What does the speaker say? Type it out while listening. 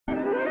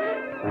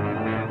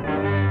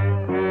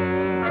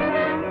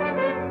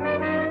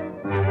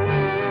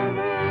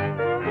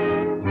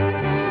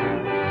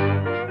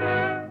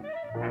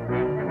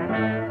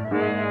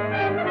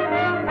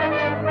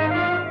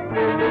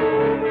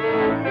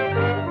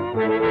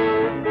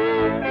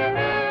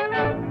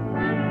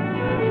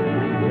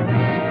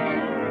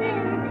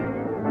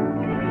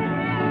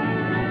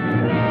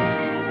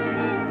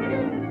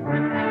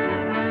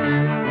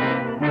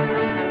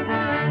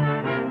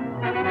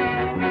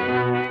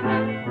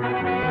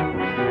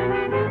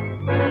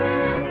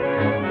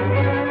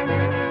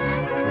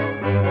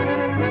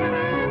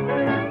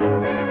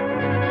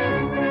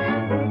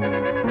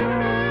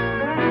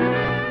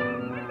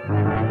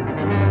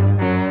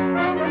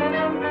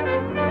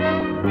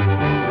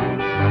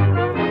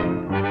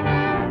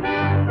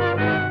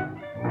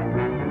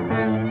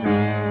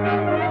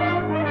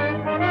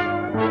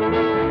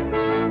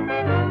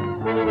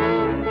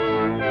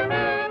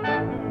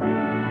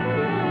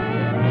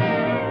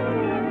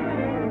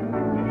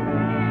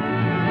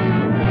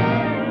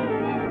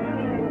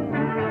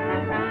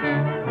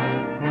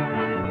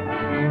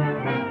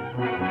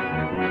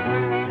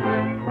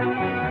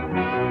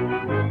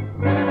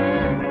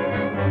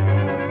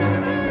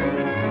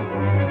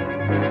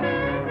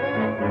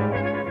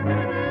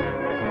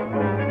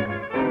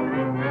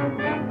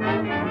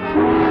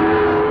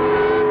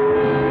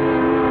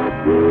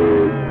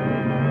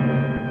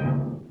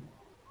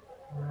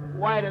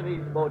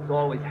boats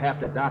always have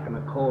to dock in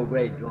a cold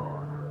gray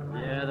draw.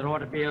 Yeah, there ought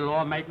to be a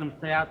law making them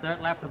stay out there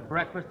till after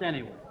breakfast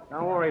anyway.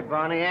 Don't worry,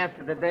 Barney.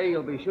 After today,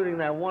 you'll be shooting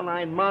that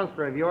one-eyed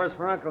monster of yours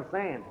for Uncle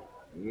Sam.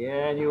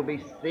 Yeah, and you'll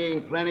be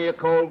seeing plenty of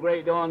cold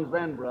gray dawns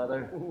then,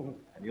 brother.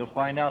 And you'll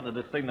find out that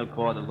the signal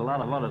corps there's a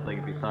lot of other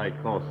things besides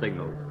call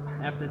signals.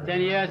 After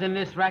 10 years in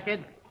this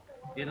racket,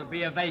 it'll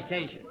be a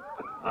vacation.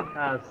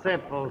 A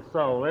simple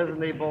soul,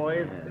 isn't he,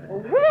 boys?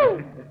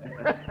 Woo!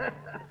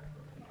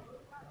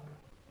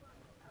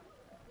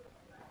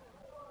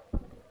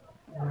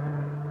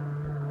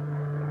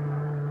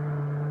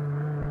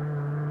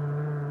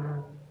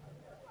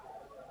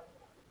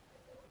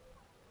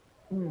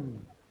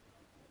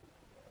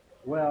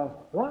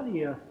 Well, what do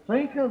you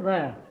think of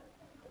that?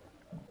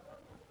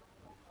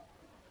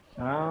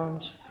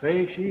 Sounds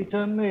fishy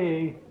to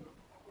me.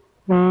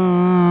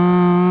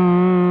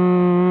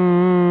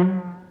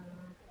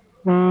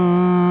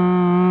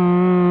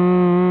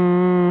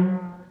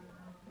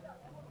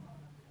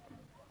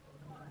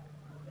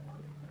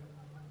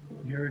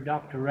 You're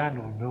Dr.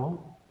 Randall,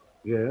 no?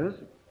 Yes?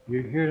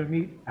 You're here to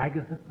meet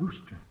Agatha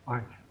Brewster,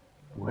 aren't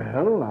you?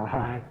 Well,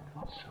 I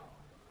thought so.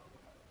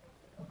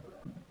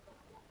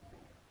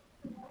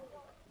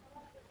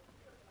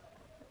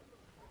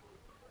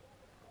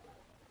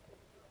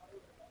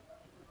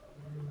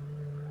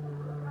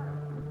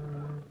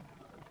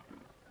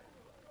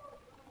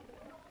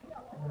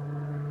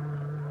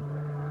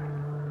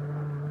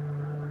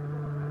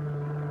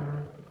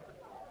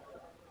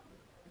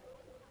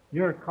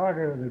 You're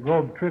Carter of the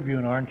Globe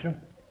Tribune, aren't you?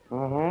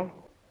 Uh-huh.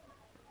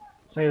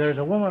 Say, there's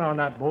a woman on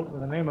that boat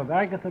with the name of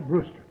Agatha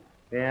Brewster.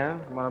 Yeah?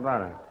 What about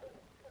her?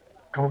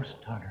 Ghost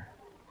hunter.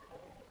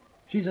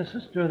 She's a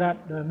sister of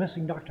that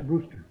missing Dr.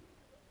 Brewster.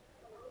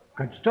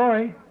 Good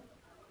story.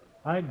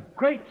 A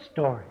great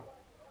story.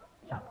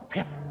 It's a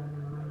pip.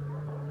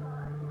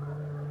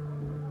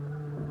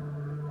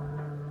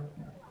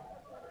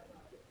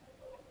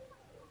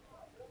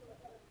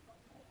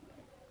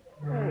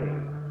 Hey,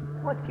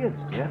 what gives,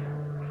 Jeff?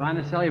 Trying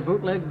to sell you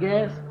bootleg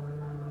gas?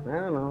 I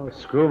don't know.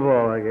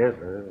 Screwball, I guess.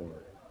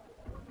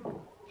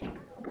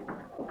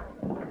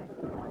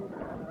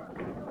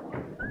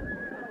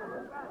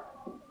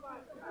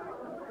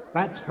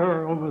 That's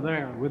her over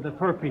there with the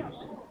fur piece.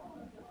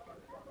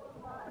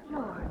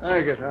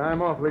 Agatha,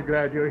 I'm awfully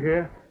glad you're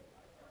here.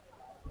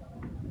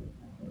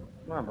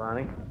 Come on,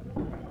 Barney.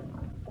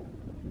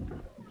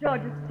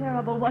 George, it's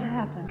terrible. What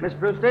happened? Miss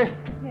Brewster,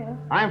 Yes.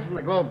 I'm from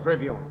the Globe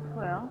Tribune.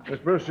 Well, Miss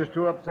Brewster's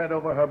too upset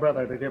over her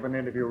brother to give an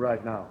interview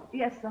right now.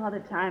 yes, some other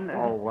time.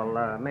 Oh,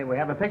 well, may we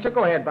have a picture?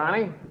 Go ahead,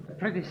 Barney. A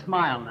pretty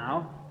smile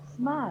now.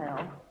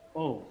 Smile.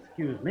 Oh,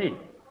 excuse me.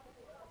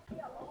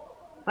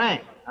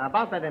 Thanks.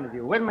 About that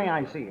interview, when may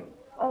I see you?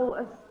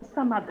 Oh,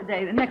 some other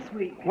day, the next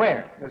week.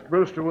 Where? Miss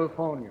Brewster will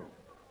phone you.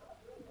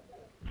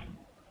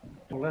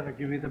 Don't let her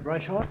give you the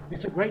brush off.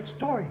 It's a great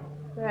story.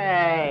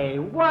 Hey,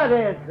 what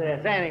is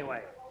this,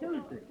 anyway?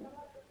 Tuesday.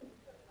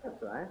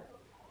 That's right.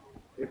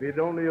 If you'd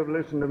only have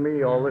listened to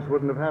me, all this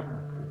wouldn't have happened.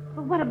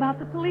 But what about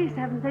the police?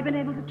 Haven't they been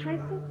able to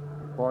trace it?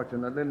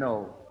 Fortunately,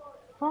 no.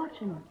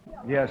 Fortunate.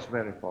 Yes,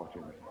 very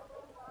fortunate.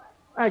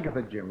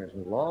 Agatha Jim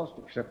isn't lost,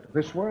 except to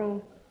this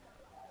world.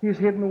 He's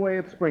hidden away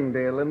at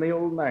Springdale in the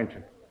old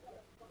mansion.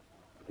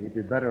 He'd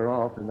be better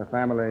off in the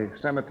family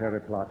cemetery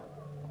plot.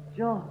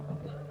 George.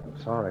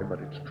 I'm sorry, but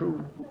it's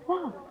true.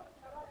 What?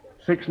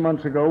 6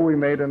 months ago, we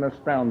made an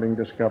astounding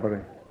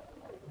discovery.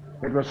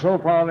 It was so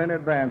far in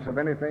advance of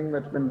anything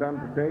that's been done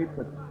to date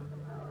that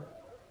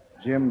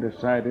Jim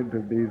decided to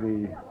be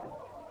the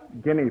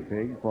guinea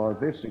pig for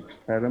this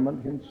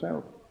experiment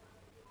himself.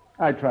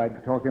 I tried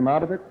to talk him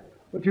out of it,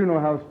 but you know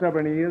how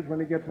stubborn he is when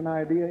he gets an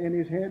idea in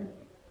his head.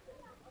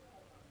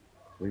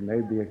 We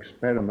made the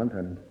experiment,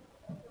 and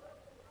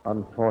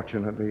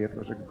unfortunately, it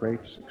was a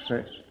great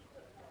success.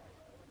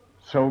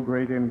 So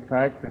great, in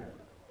fact, that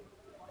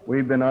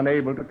we've been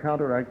unable to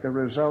counteract the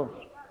results.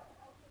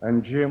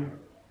 And Jim,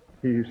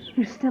 he's...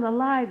 He's still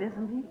alive,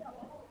 isn't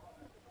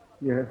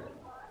he? Yes.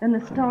 And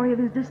the story of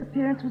his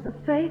disappearance was a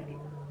fake?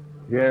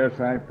 Yes,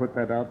 I put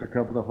that out to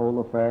cover the whole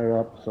affair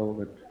up so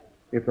that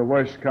if the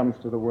worst comes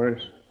to the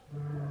worst,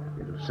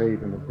 it'll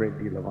save him a great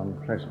deal of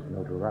unpleasant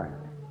notoriety.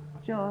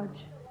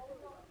 George,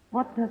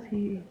 what does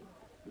he...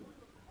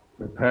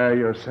 Prepare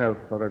yourself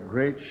for a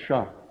great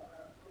shock,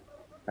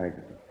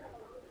 Agatha.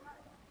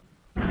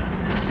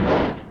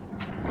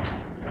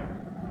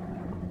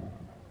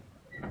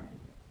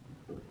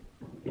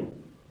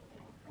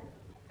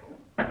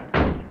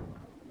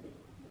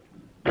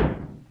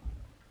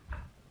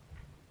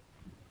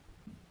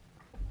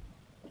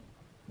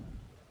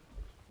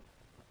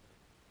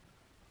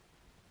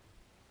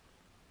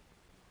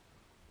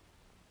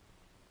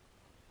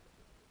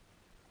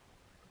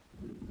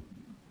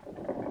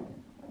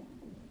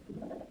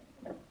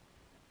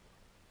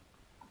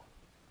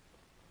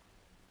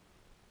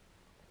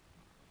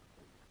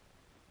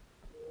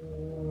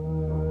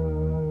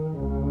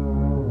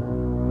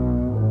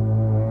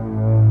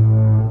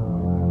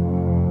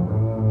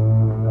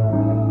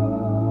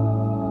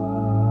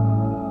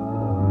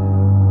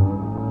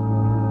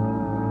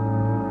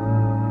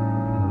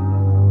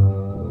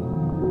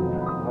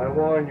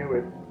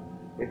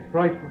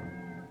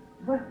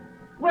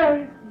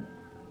 Where is he?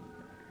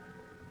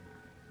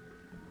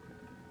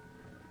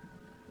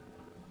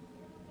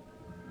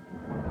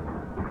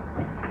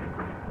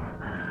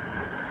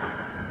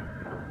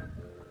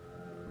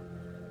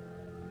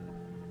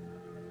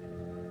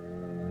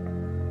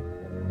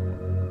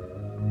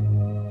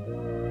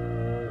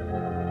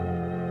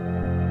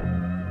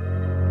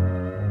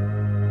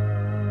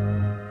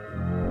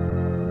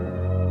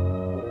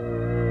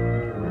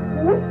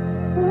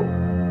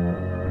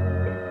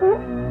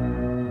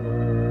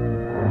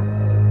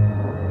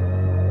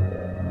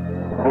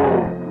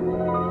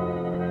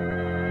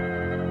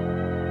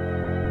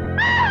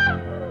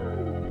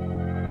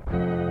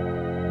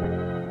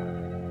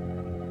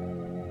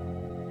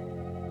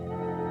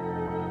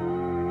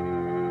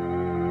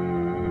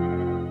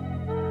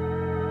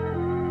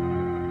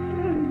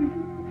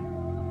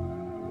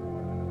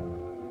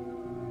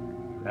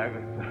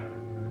 Agatha.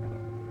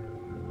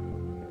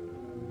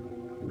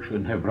 You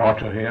shouldn't have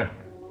brought her here.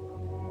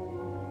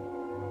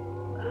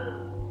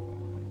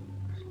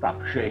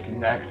 Stop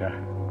shaking, Agatha.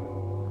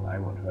 I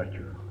won't hurt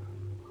you.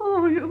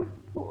 Oh, you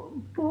poor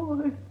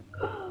boy.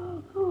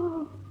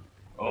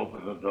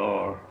 Open the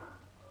door.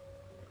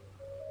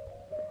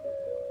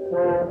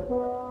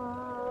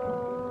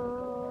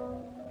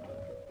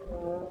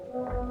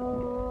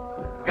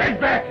 Get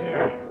back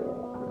here!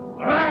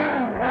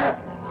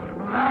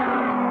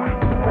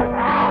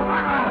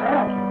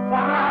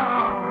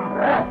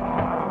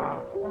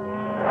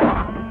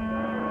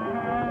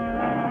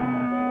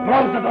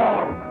 Close the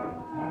door!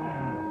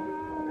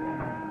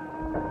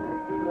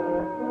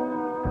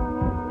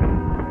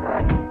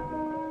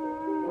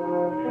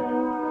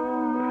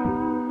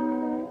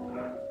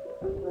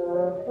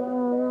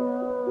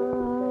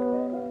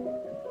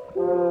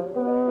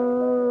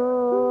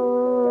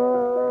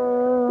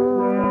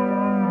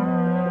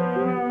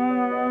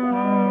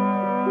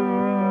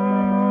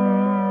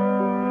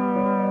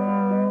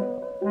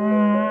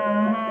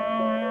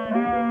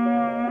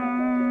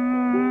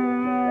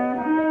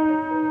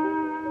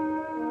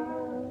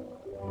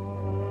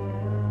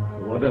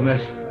 What a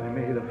mess I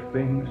made of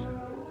things.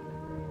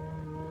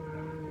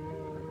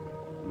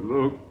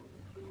 Look.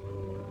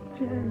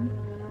 James.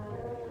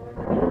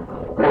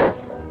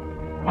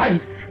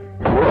 Wife!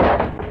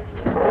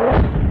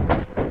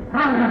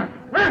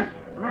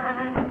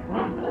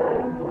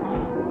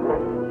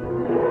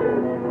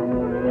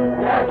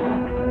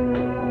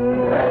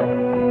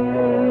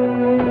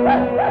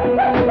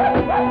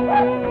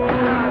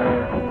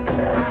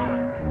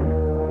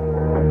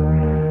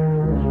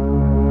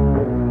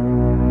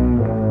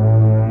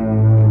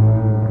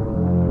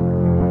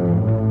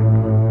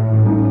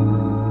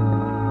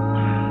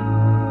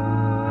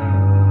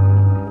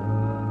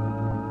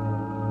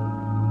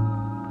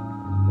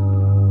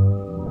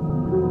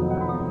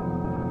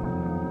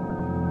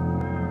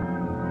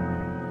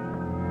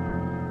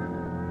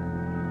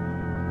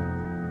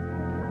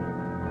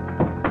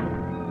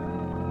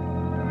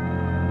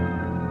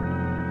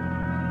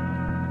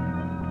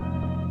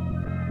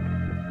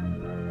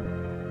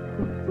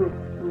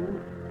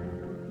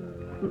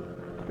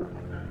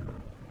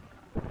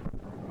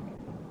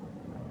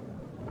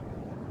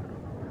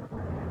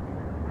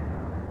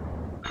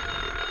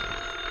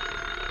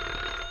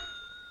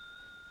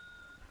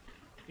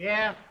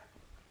 Yeah,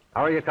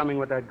 How are you coming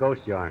with that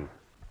ghost yarn?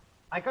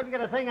 I couldn't get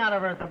a thing out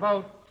of her at the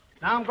boat.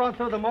 Now I'm going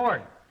through the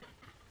morgue.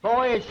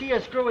 Boy, is she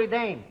a screwy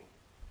dame.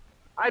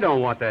 I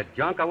don't want that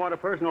junk. I want a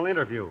personal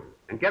interview.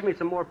 And get me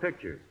some more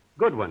pictures.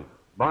 Good one.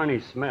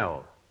 Barney's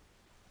smell.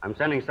 I'm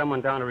sending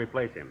someone down to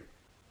replace him.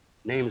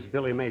 Name's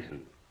Billy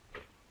Mason.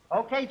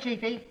 Okay,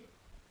 Chiefy.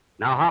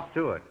 Now hop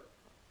to it.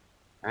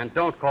 And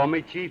don't call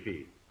me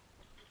Chiefy.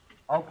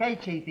 Okay,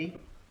 Chiefy.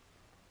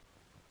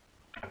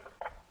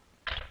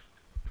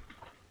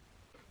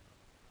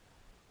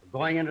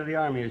 Going into the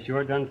Army has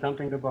sure done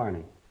something to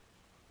Barney.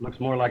 Looks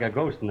more like a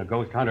ghost than a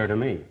ghost hunter to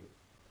me.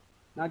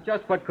 Now,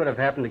 just what could have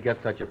happened to get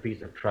such a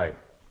piece of tripe?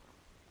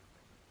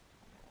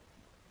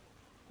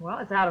 Well,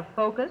 it's out of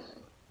focus.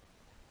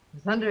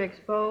 It's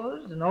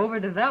underexposed and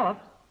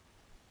overdeveloped.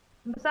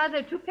 And besides,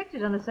 there are two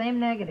pictures on the same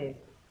negative.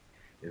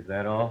 Is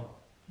that all?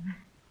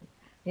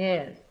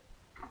 Yes.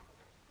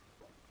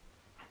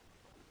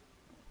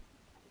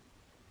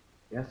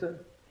 Yes, sir?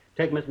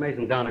 Take Miss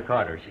Mason down to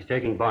Carter. She's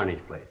taking Barney's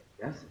place.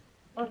 Yes, sir.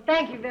 Well,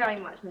 thank you very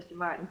much, Mr.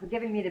 Martin, for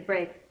giving me the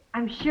break.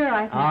 I'm sure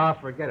I can... Ah,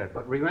 forget it.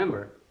 But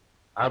remember,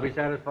 I'll be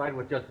satisfied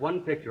with just one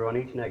picture on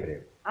each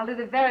negative. I'll do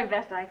the very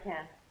best I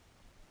can.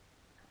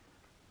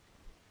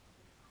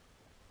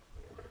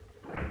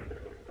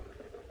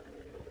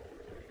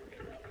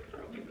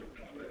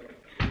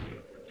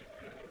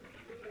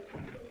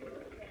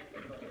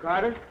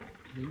 Carter?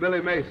 This is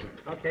Billy Mason.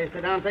 Okay,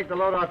 sit down, take the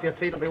load off your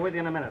feet. I'll be with you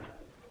in a minute.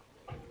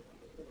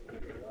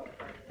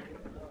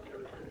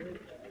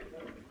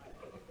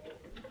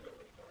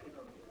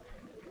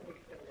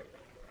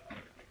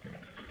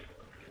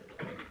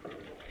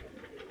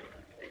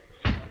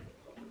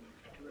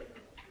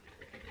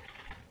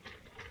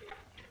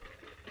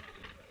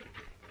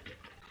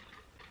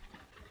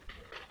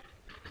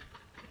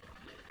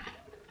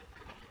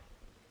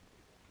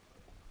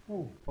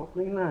 Oh,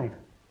 opening night.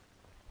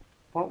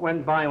 What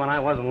went by when I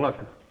wasn't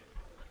looking?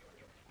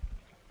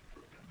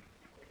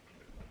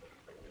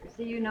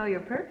 See, you know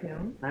your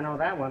perfume. I know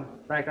that one.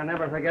 In fact, I'll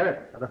never forget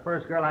it. The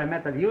first girl I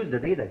met that used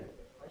it either.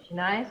 Was she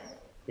nice?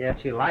 Yeah,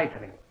 she liked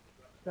me.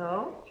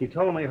 So? She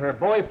told me her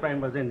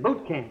boyfriend was in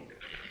boot camp.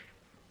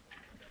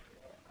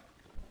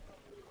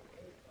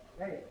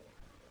 Hey.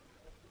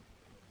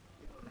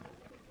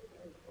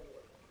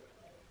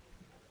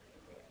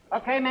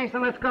 Okay,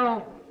 Mason, let's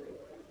go.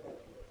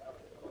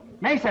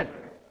 Mason!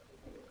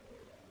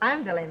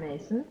 I'm Billy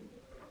Mason.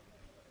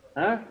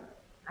 Huh?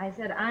 I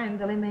said I'm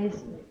Billy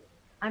Mason.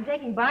 I'm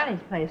taking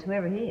Barney's place,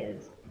 whoever he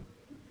is.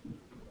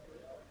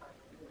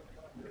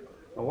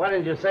 Well, why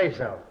didn't you say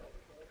so?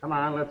 Come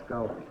on, let's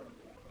go.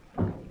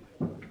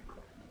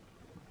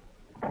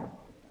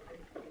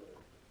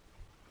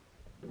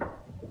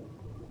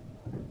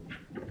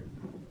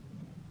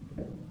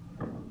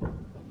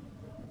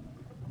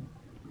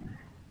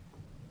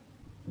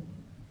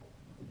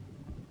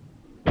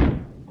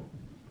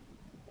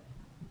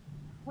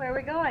 Where are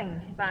we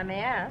going, if I may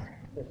ask?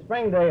 To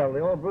Springdale,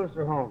 the old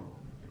Brewster home.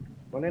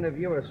 We'll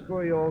interview a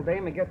screwy old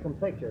dame and get some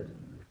pictures.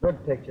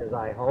 Good pictures,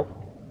 I hope.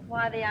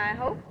 Why the I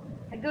hope?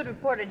 A good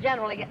reporter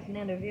generally gets an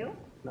interview.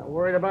 Not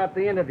worried about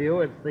the interview.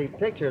 It's the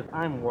pictures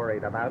I'm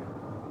worried about.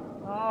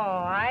 Oh,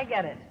 I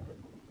get it.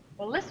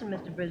 Well, listen,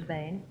 Mr.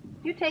 Brisbane.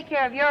 You take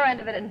care of your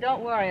end of it and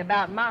don't worry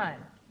about mine.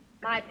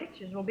 My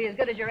pictures will be as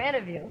good as your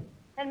interview,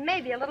 and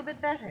maybe a little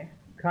bit better.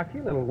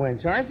 Cocky little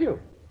wench, aren't you?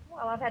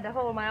 Well, I've had to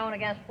hold my own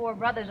against 4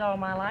 brothers all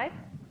my life.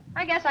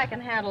 I guess I can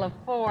handle a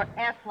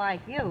 4F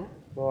like you.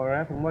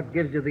 4F, and what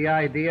gives you the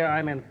idea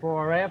I'm in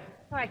 4F?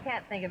 Oh, I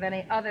can't think of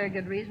any other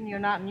good reason you're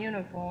not in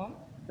uniform.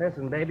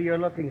 Listen, baby, you're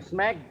looking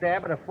smack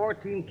dab at a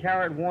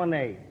 14-carat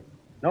 1A.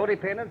 No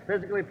dependents,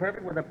 physically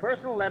perfect, with a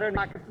personal letter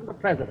knocking from the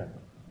president.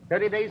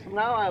 30 days from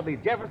now, I'll be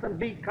Jefferson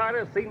B.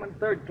 Carter, Seaman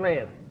 3rd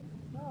class.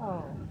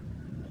 Oh.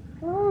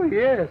 Oh,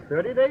 yes.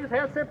 30 days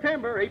has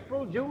September,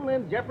 April, June,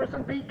 and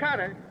Jefferson B.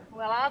 Carter.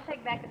 Well, I'll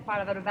take back the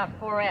part of it about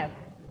 4F,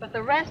 but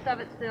the rest of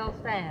it still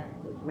stands.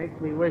 Which makes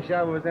me wish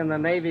I was in the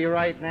Navy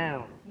right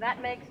now.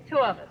 That makes 2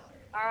 of us.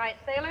 All right,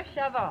 sailor,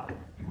 shove off.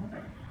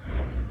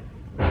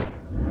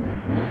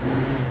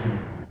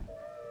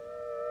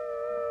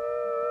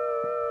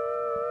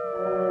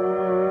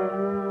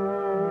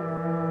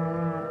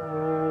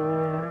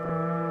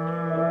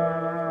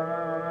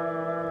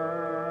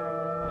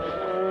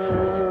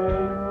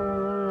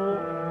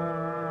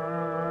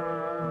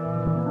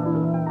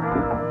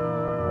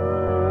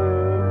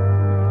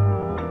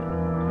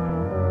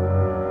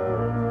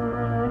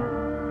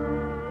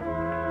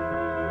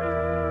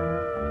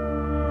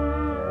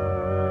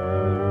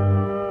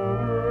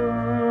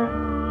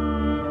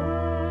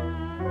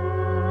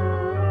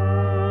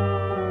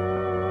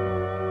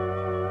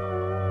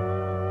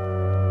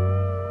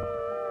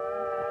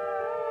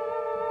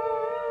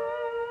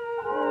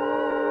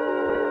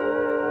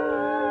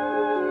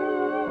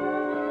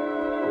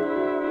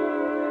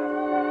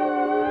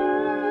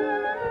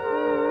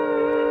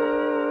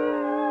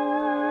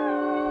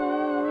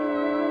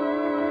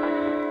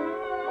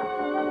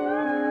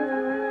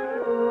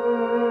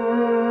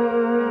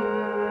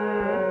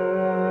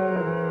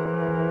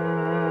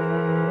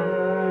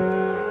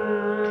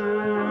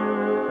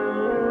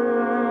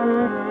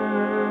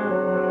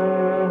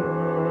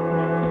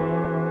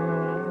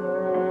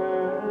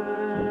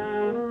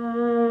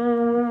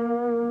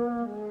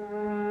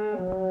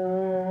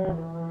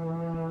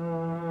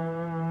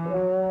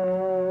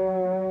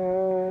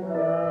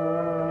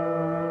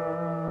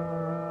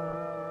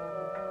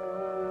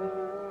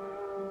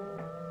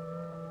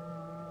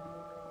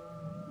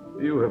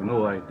 You have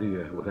no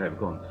idea what I've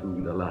gone through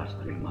in the last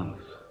 3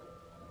 months.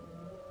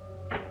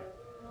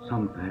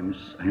 Sometimes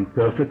I'm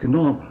perfectly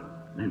normal,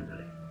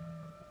 mentally.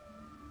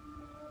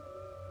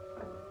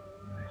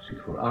 I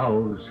sit for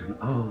hours and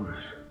hours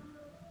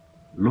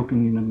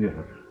looking in a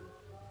mirror,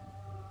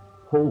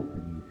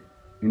 hoping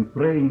and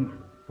praying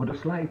for the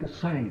slightest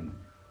sign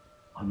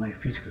of my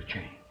physical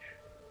change.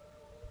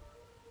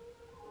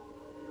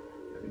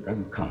 But it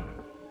doesn't come.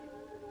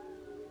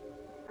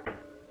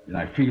 And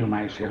I feel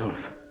myself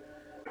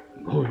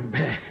going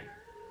back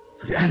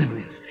to the animal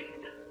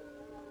instinct.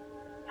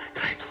 I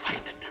try to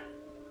fight it.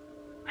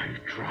 I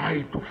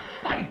try to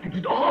fight it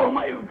with all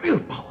my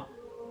willpower.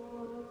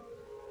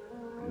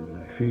 And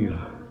when I feel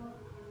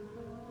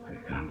I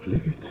can't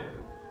lick it,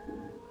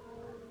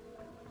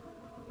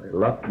 I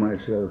lock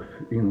myself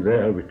in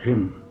there with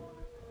him,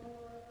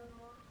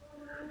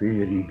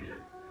 fearing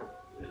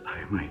that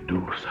I might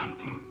do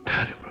something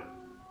terrible.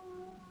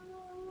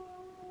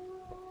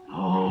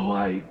 Oh,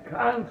 I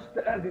can't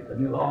stand it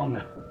any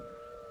longer.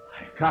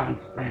 I can't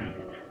stand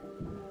it.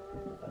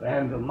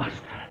 Randall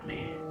must have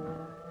me.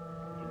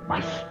 He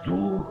must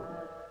do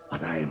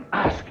what I am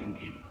asking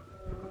him.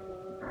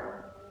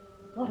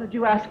 What did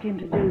you ask him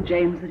to do,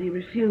 James, that he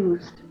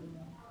refused?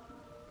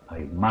 I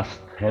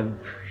must have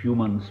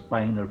human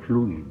spinal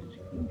fluids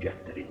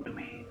injected into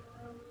me.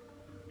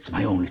 It's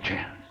my only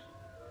chance.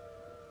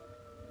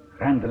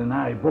 Randall and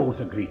I both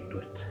agreed to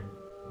it.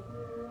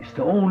 His It's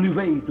the only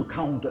way to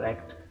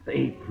counteract the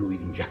ape fluid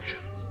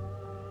injections.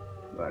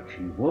 But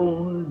she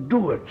won't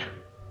do it.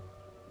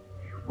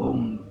 She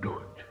won't do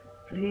it.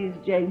 Please,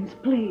 James,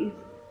 please.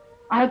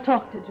 I'll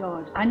talk to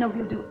George. I know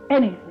he'll do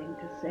anything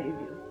to save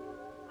you.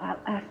 I'll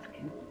ask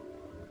him.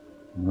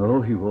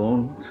 No, he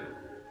won't.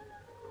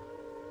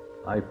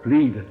 I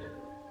pleaded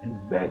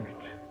and begged.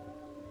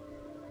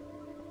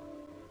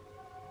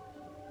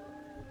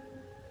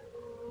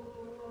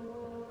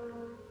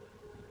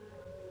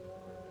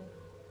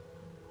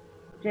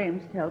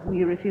 James tells me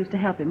you refuse to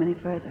help him any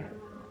further.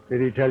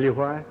 Did he tell you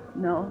why?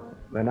 No?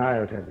 Then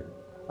I'll tell you.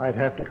 I'd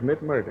have to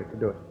commit murder to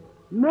do it.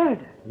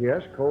 Murder?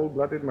 Yes,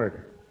 cold-blooded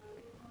murder.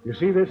 You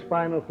see this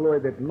spinal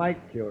fluid that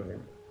might cure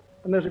him,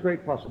 and there's a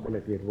great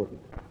possibility it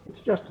wouldn't.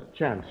 It's just a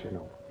chance, you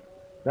know.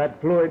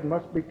 That fluid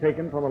must be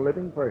taken from a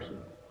living person,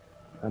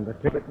 and the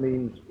ticket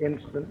means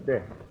instant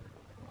death.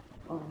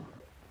 Oh.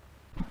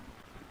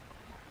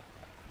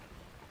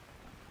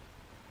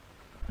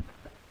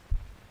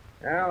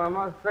 Well, I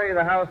must say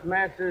the house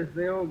matches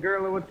the old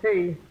girl to a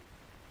T.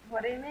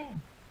 What do you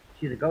mean?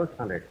 She's a ghost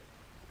hunter.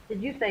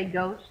 Did you say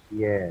ghost?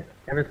 Yes.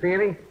 Ever see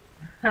any?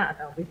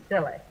 Don't be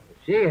silly.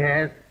 She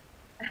has.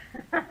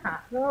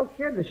 No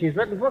kidding. She's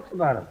written books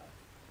about them.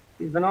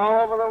 She's been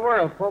all over the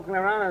world poking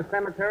around in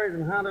cemeteries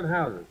and haunted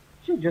houses.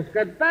 She just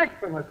got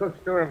back from a cook's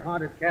tour of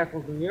haunted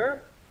castles in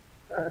Europe.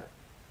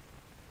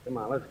 Come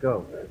on, let's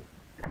go.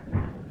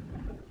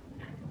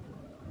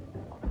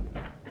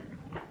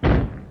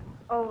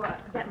 Oh,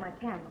 get my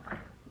camera.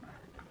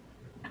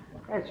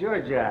 That's your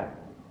job.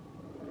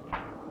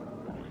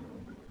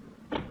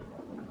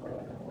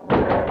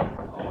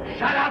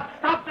 Shut up!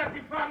 Stop that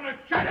department!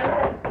 Shut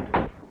up!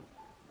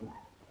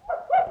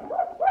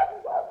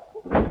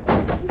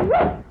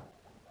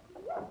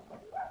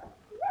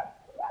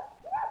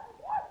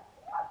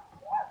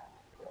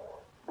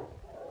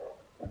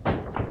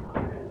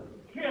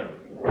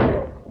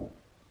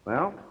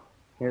 Well,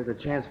 here's a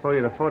chance for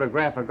you to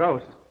photograph a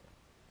ghost.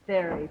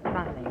 Very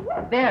funny.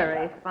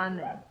 Very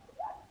funny.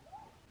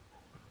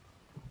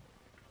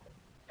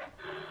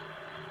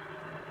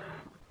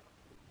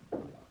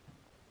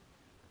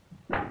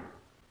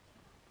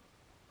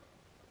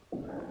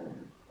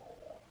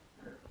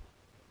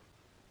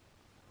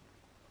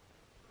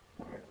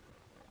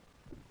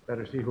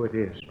 Better see who it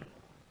is.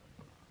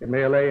 It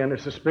may allay any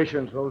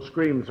suspicions those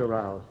screams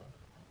arouse.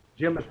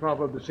 Jim has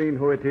probably seen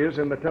who it is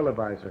in the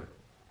televisor.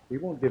 He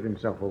won't give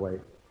himself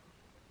away.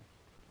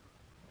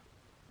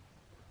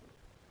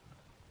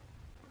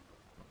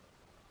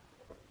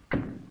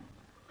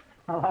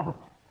 Hello.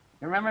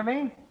 You remember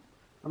me?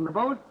 From the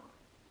boat?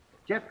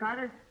 Jeff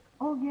Carter?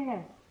 Oh,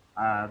 yes.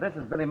 This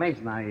is Billy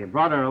Mason. I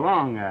brought her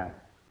along to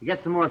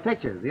get some more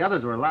pictures. The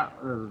others were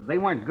they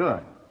weren't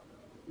good.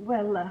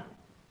 Well,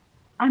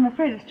 I'm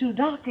afraid it's too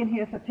dark in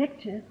here for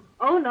pictures.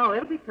 Oh, no,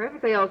 it'll be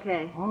perfectly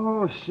okay.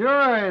 Oh,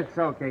 sure it's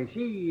okay.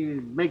 She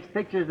makes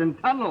pictures in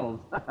tunnels.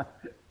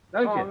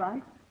 Don't you? All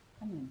right.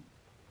 Come in.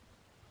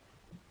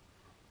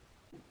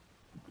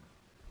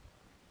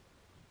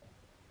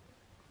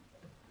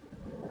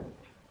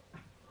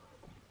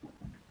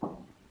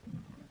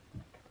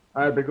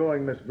 I'll be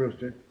going, Miss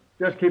Brewster.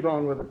 Just keep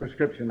on with the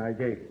prescription I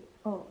gave you.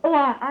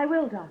 I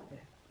will,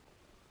 Doctor.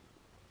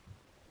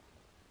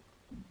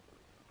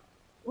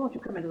 Won't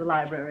you come into the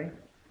library?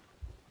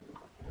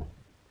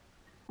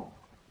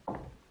 If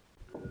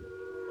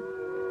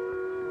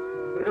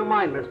you don't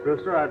mind, Miss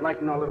Brewster, I'd like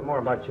to know a little more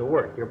about your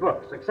work, your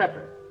books,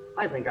 etc.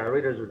 I think our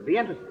readers would be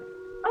interested.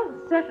 Oh,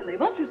 certainly.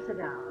 Won't you sit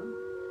down?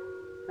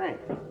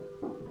 Thanks.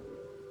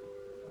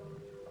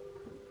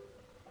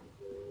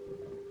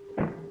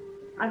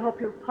 I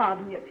hope you'll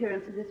pardon the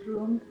appearance of this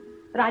room,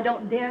 but I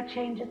don't dare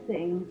change a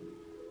thing.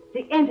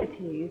 The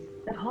entities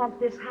that haunt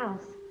this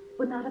house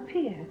would not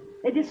appear.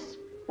 They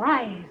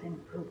despise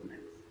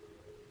improvements,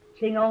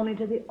 cling only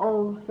to the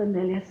old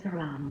familiar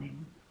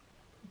surroundings.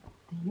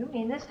 Do you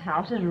mean this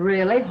house is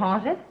really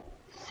haunted?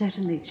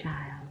 Certainly,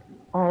 child.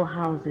 All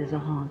houses are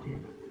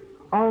haunted.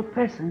 All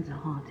persons are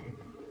haunted.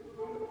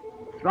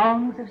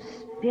 Throngs of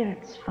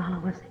spirits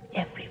follow us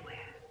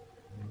everywhere.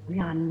 We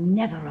are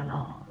never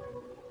alone.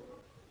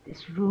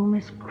 This room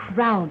is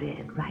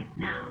crowded right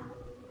now.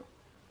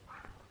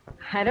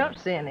 I don't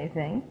see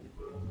anything.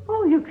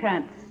 Oh, you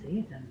can't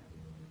see them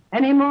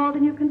any more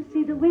than you can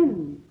see the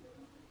wind.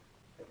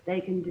 But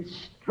they can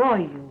destroy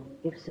you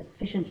if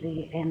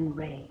sufficiently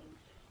enraged.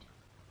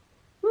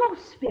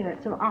 Most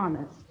spirits are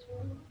honest,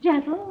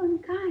 gentle,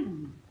 and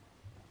kind,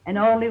 and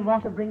only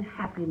want to bring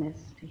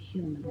happiness to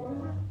humans.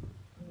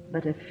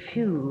 But a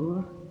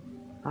few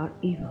are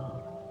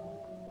evil,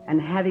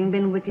 and having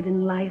been wicked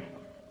in life,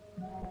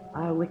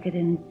 are wicked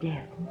in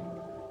death,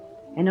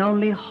 and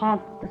only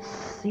haunt the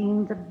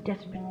scenes of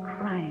desperate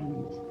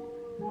crimes,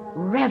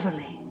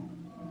 reveling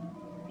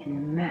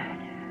in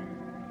murder.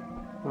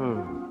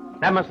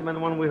 That must have been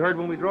the one we heard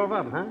when we drove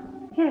up, huh?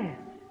 Yes.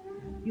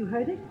 You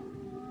heard it?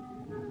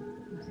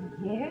 Was it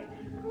here?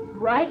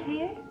 Right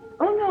here?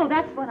 Oh, no,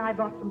 that's what I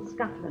brought from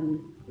Scotland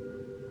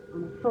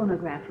on a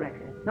phonograph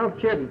record. No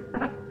kidding.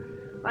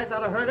 I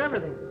thought I heard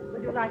everything.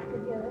 Would you like to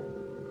hear it?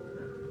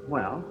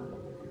 Well,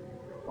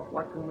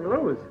 what can we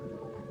lose?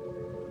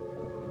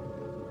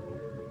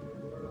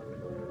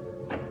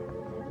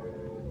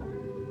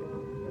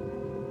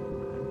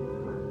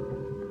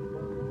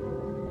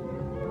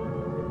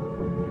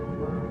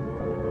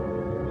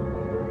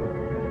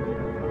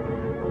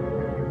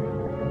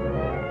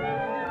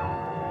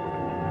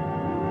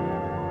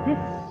 This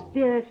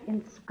spirit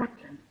in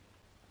Scotland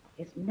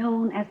is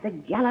known as the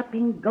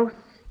Galloping Ghost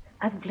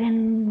of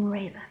Glen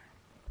Raven.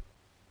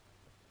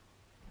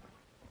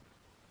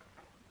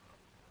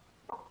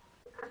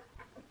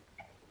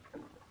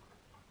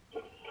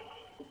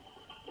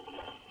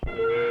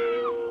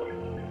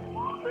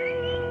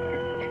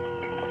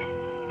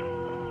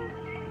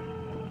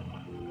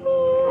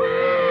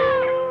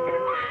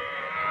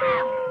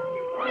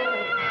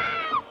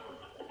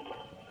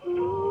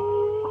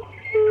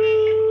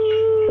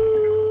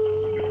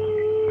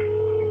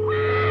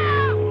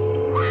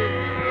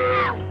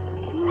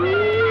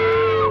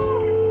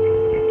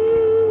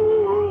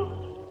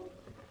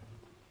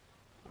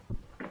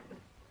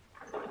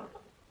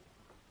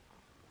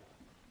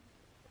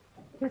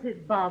 Does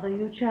it bother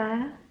you,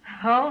 child?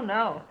 Oh,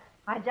 no.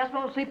 I just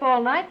won't sleep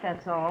all night,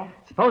 that's all.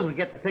 Suppose we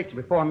get the picture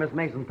before Miss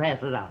Mason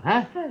passes out,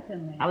 huh?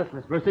 Certainly. Now, listen,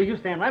 Miss Brewster, you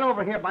stand right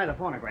over here by the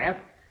phonograph,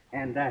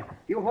 and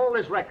you hold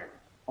this record.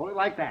 Only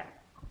like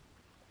that.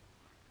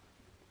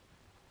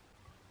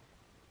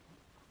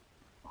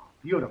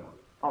 Beautiful.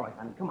 All right,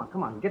 honey,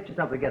 come on. Get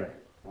yourself together.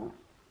 Huh?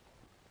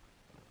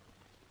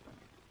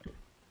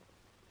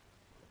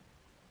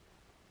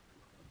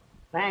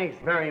 Thanks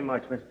very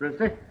much, Miss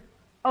Brewster.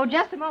 Oh,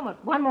 just a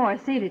moment. One more.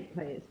 Seated,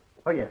 please.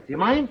 Oh, yes. Do you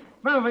mind?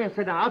 Run over here and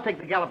sit down. I'll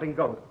take the galloping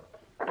ghost.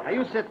 Now,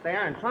 you sit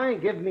there and try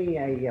and give me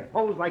a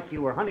pose like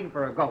you were hunting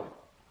for a ghost.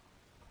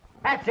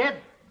 That's it.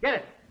 Get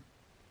it.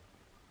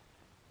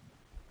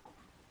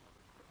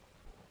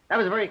 That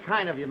was very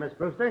kind of you, Miss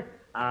Brewster.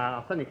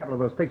 I'll send you a couple of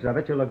those pictures. I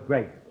bet you look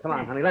great. Come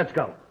on, honey, let's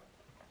go.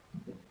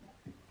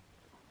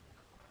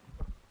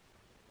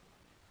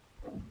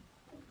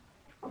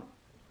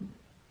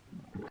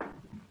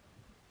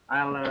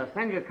 I'll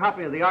send you a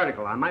copy of the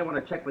article. I might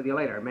want to check with you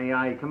later. May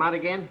I come out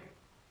again?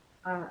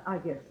 I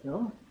guess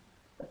so.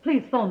 But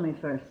please phone me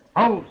first.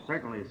 Oh,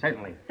 certainly.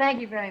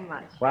 Thank you very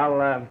much.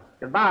 Well,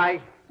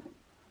 goodbye.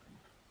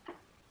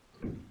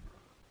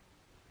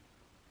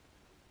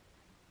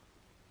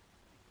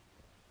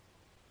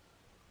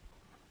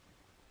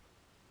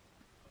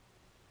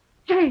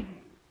 James,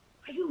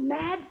 are you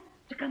mad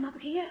to come up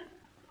here?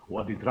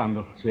 What did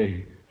Randall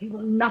say? He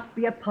will not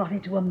be a party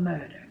to a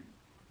murder.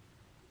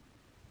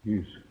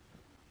 He's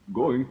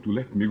going to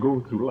let me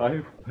go through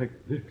life like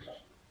this.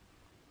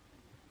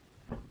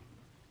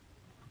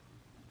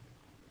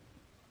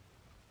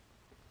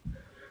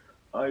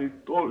 I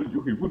told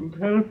you he wouldn't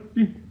help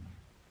me.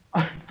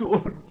 I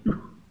told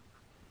you.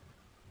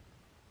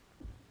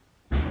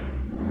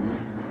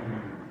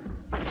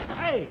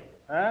 Hey,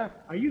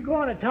 are you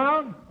going to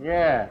town?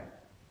 Yeah.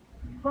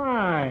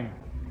 Fine.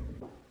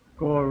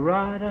 Go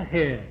right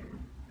ahead.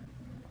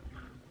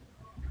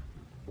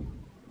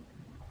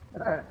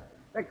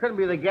 That couldn't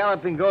be the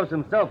galloping ghost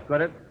himself,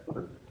 could it?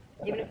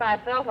 Even if I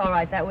felt all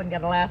right, that wouldn't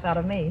get a laugh out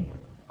of me.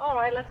 All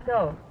right, let's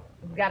go.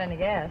 If you've got any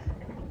gas.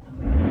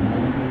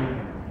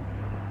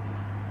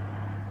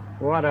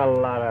 What a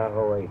lot of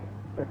hooey.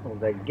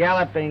 The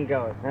galloping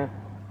ghost, huh?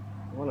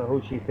 I wonder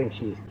who she thinks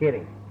she's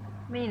kidding.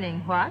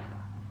 Meaning what?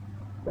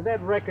 Did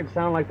that record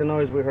sound like the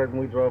noise we heard when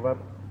we drove up?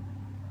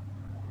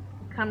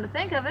 Come to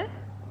think of it,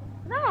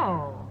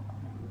 no.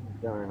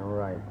 Darn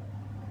right.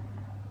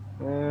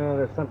 Well,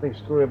 there's something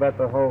screwy about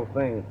the whole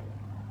thing.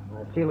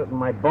 I feel it in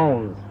my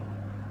bones.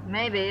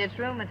 Maybe it's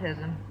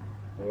rheumatism.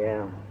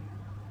 Yeah.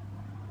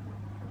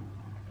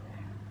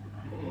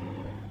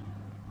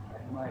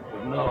 I might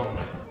have known.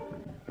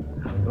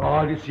 After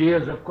all these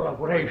years of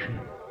cooperation,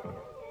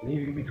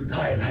 leaving me to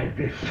die like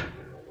this.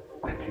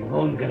 But you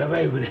won't get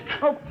away with it.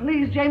 Oh,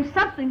 please, James,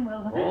 something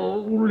will. Oh,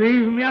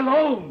 leave me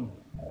alone.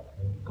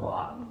 Go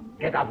on.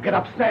 Get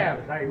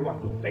upstairs. I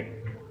want to think.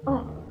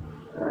 Oh.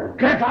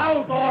 Get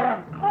out,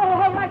 Oren. Oh,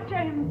 all right,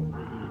 James.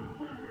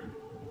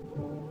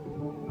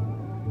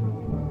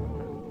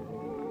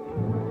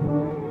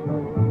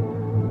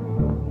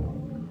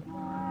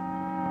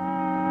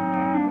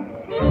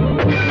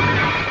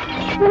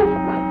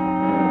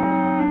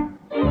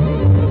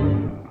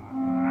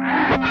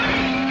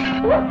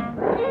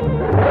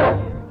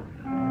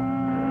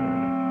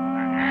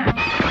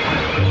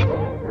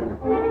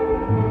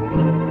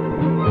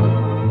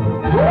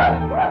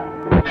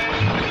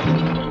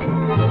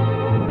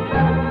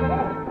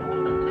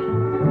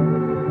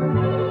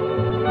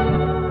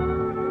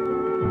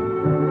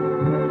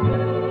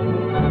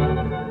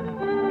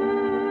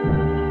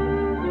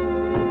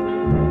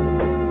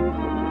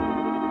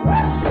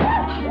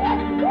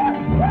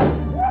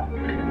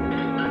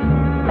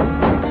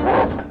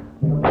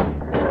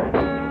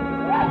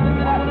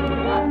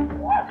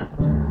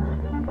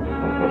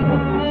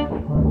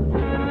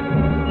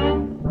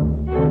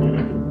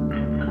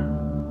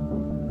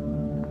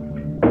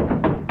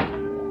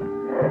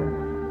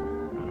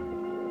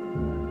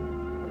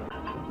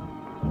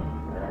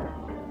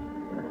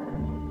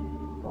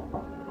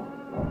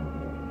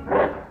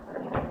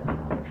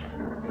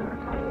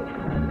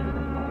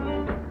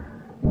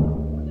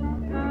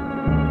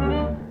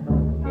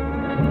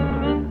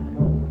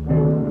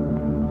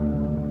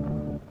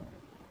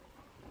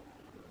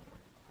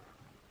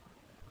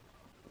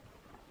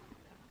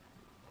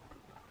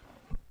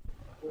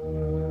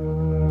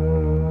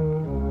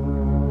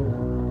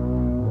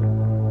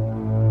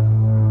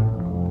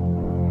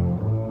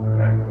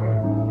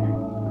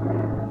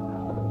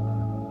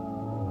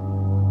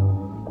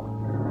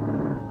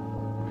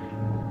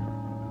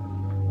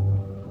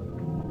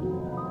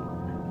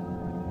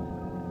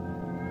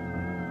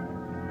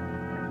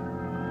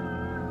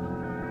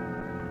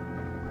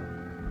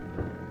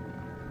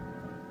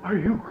 Are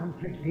you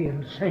completely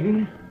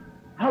insane?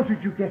 How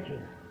did you get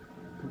here?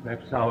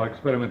 Perhaps our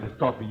experiment has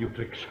taught me you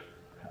tricks.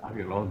 Are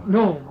you alone?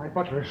 No, my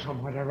butler is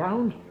somewhere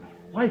around.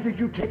 Why did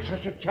you take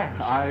such a chance?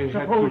 I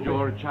had to,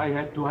 George. I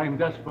had to. I'm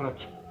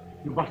desperate.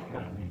 You must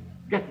help me.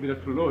 Get me the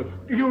fluid.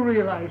 Do you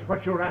realize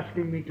what you're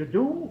asking me to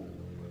do?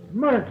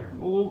 Murder.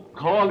 Oh,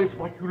 call it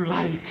what you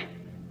like.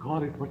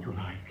 Call it what you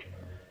like.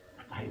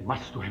 But I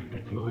must have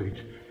the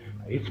fluid.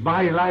 It's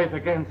my life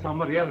against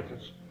somebody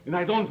else's. And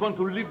I don't want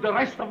to live the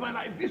rest of my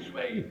life this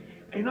way.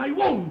 And I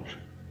won't.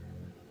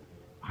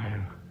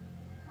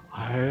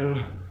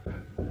 I'll...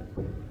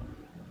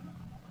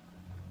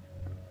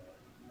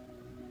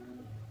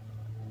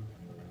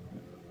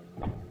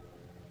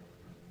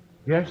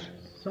 Yes?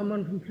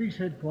 Someone from police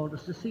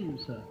headquarters to see you,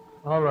 sir.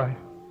 All right.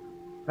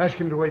 Ask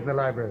him to wait in the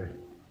library.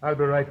 I'll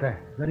be right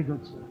there. Very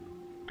good, sir.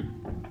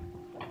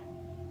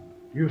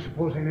 You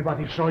suppose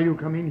anybody saw you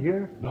come in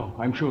here? No,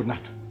 I'm sure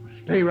not.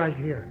 Stay right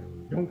here.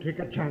 Don't take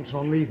a chance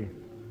on leaving.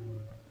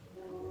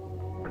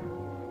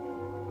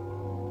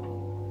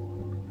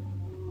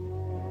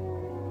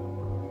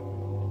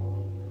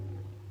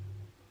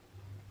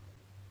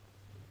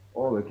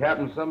 Oh, the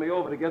captain sent me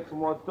over to get some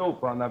more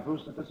dope on that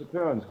Brewster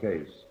disappearance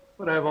case.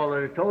 But I've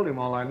already told him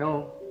all I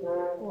know.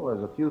 Well,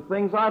 there's a few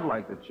things I'd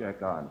like to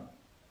check on.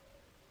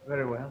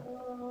 Very well.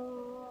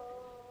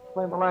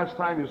 Claim the last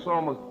time you saw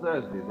him was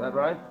Thursday, is that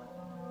right?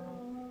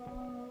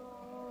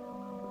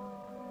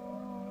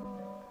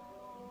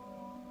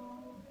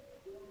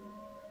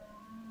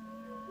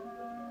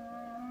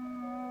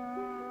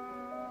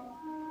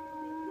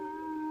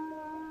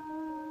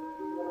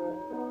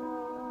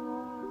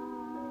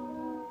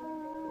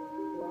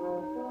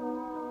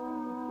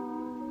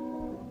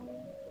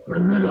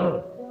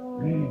 Camilla.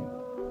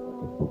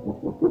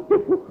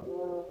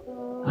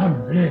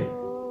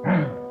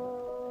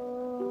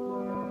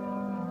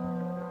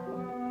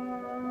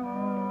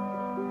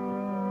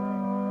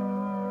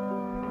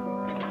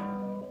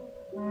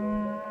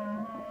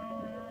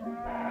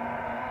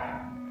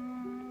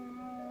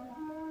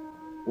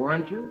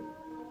 Weren't you?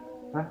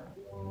 Huh?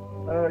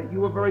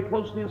 You were very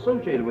closely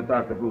associated with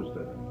Dr.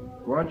 Brewster,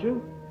 weren't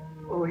you?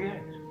 Oh,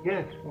 yes,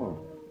 yes. Oh.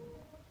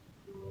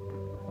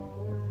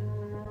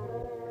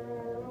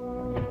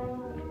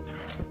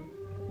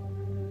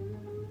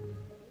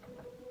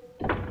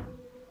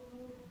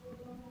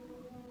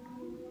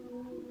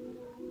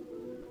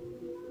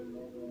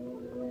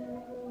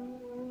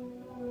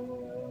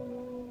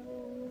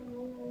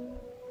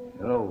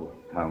 Hello,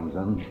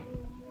 Townsend.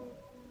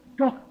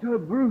 Dr.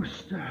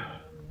 Brewster.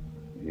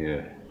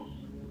 Yes.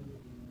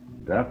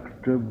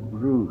 Dr.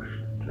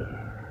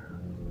 Brewster.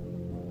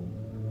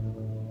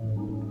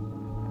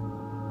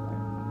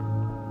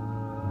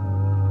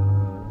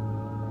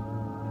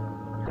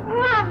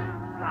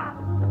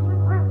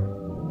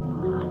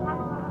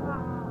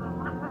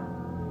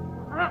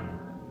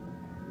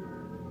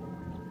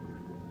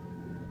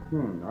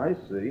 I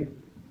see.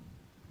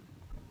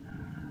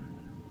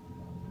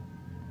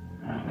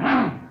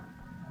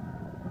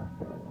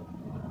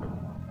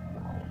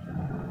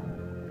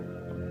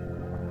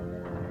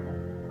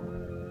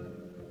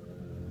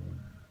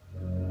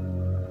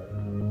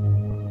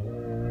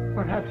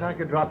 Perhaps I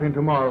could drop in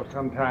tomorrow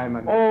sometime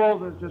and... Oh,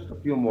 there's just a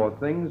few more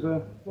things.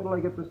 What'll I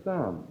get this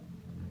down?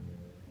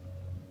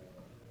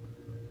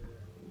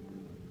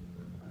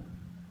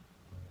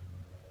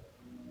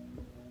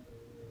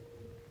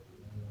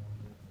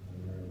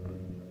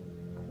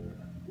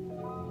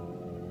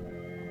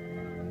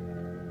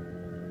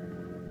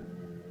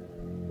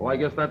 Well, I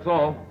guess that's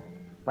all.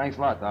 Thanks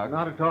a lot, Doc.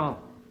 Not at all.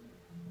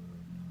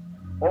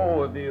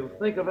 Oh, if you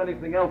think of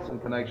anything else in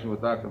connection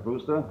with Dr.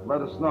 Brewster,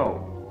 let us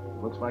know.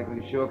 Looks like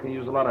we sure can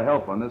use a lot of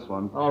help on this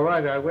one. All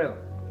right, I will.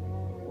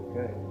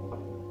 Okay.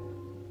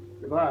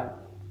 Goodbye.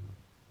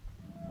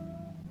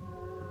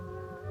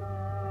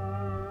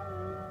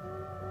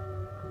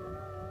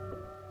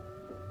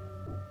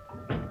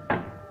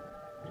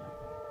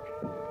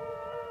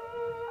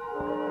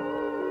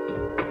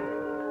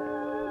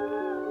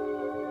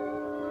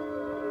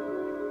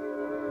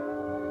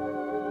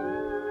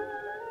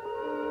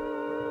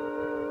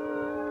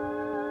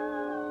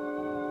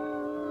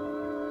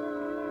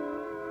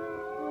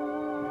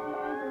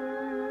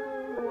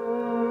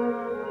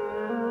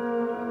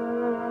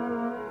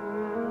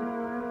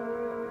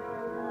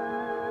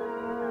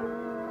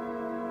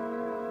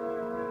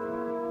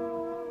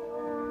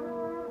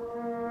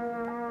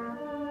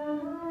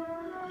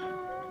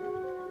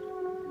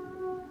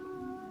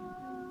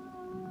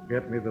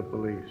 Get me the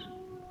police.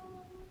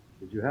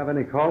 Did you have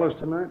any callers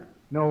tonight?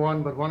 No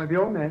one but one of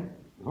your men.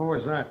 Who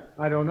was that?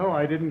 I don't know.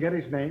 I didn't get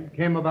his name.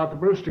 Came about the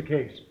Brewster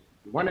case.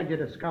 When did you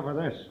discover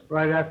this?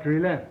 Right after he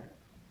left.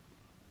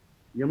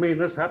 You mean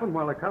this happened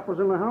while the cop was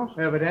in the house?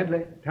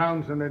 Evidently.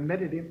 Townsend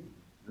admitted him.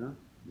 Yeah?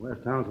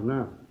 Where's Townsend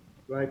now?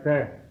 Right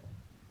there.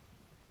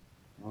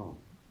 Oh.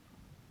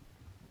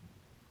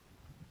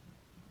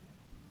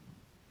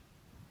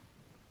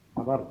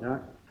 How about it,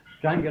 Doc?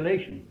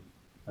 Strangulation.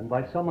 And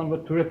by someone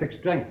with terrific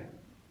strength.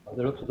 By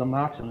the looks of the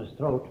marks on his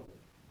throat.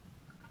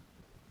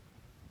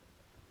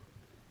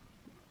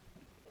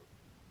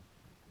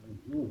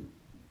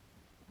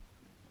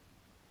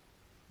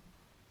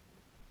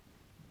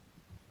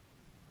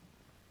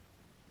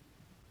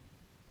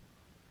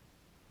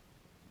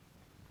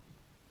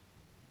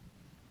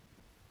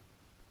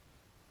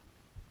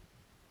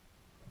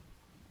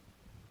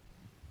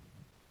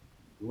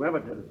 Whoever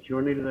did it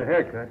sure needed a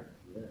haircut.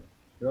 Yeah.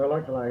 Sure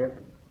looked like it.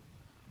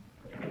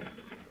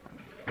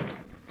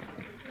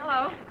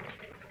 Hello.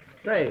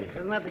 Say,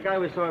 isn't that the guy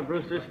we saw at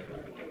Brewster's?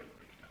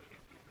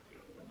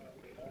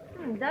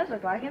 It does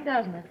look like him,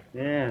 doesn't it?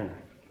 Yeah.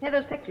 Here,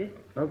 those pictures.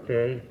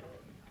 Okay.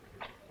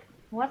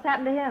 What's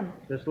happened to him?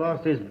 Just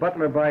lost his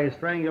butler by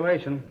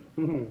strangulation.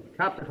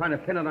 Cops are trying to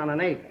pin it on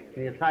an ape.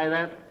 Can you tie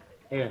that?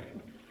 Here.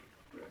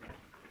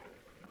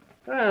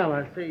 Well,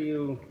 I see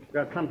you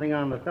got something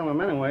on the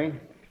film anyway.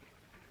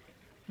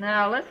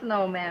 Now, listen,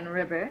 old man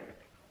Ripper.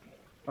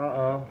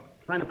 Uh-oh.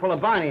 Trying to pull a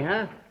Barney,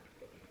 huh?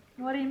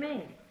 What do you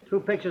mean? 2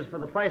 pictures for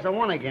the price of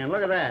 1 again.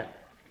 Look at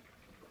that.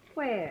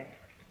 Where?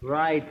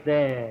 Right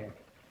there.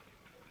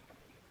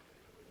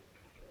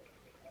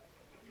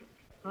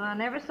 Well, I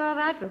never saw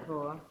that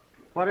before.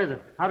 What is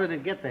it? How did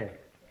it get there?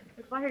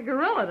 Looks like a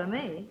gorilla to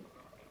me.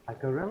 A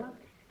gorilla?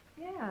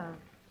 Yeah.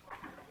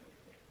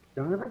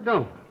 Don't if it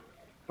don't.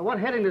 Well, what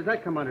heading does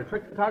that come under?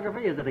 Trick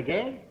photography? Is it a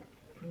gag?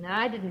 No,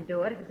 I didn't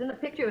do it. If it's in the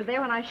picture, it was there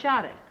when I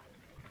shot it.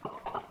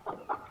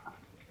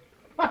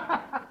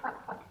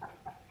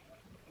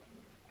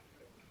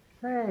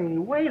 Say,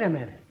 wait a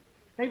minute.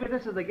 Maybe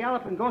this is the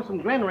Galloping Ghost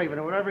from Glen Raven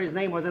or whatever his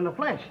name was in the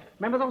flesh.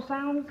 Remember those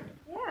sounds?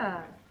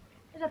 Yeah.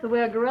 Is that the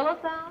way a gorilla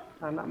sounds?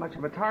 I'm not much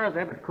of a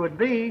Tarzan, but could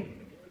be.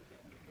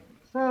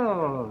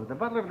 So, the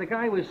butler of the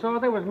guy we saw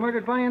there was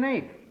murdered by an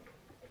ape.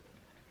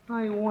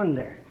 I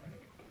wonder.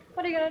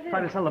 What are you going to do?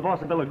 Try to sell the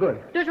boss a bill of goods.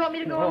 Don't you want me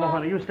to go No, along?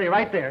 honey, you stay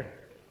right there.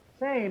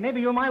 Say,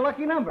 maybe you're my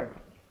lucky number.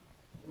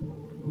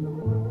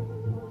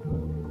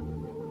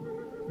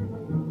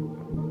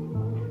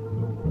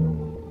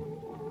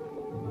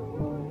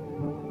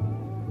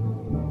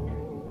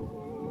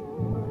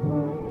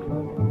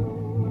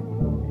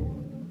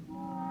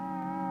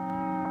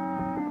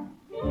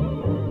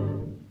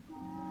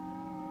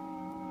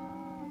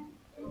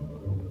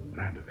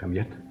 Randall come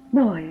yet?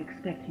 No, are you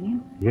expecting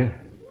him? Yes.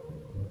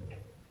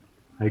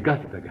 I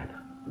got it,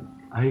 Agatha.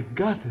 I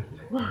got it.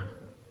 What?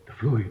 The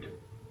fluid.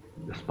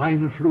 The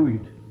spinal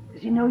fluid.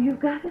 Does he know you've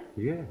got it?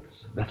 Yes.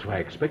 That's why I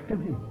expected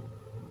him.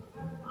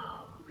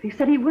 He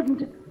said he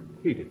wouldn't.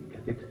 He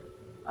didn't get it.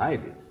 I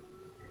did.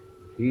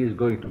 He is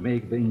going to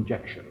make the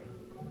injection.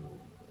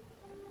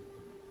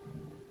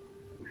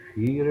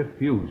 If he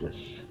refuses,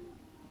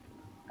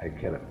 I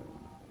kill him.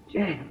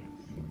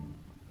 James.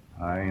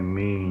 I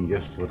mean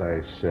just what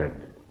I said.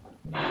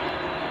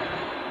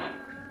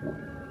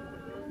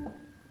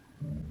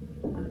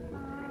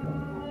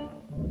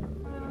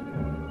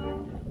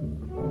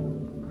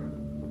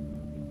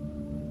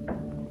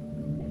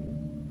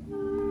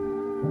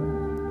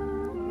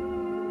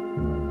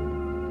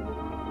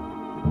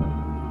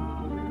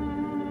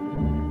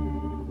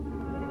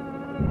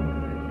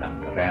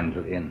 Dr.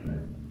 Randall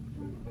in.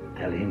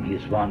 Tell him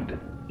he's wanted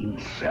in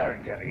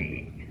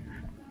surgery.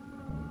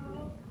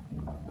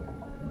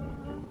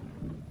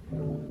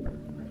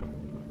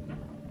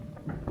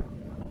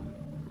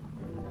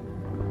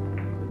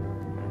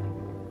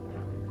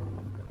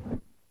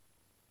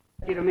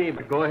 To me,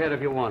 but go ahead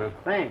if you want to.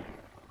 Thanks.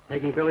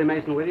 Taking Billy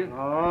Mason with you?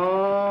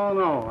 Oh,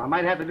 no. I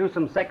might have to do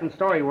some second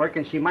story work,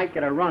 and she might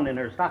get a run in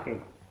her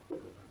stocking.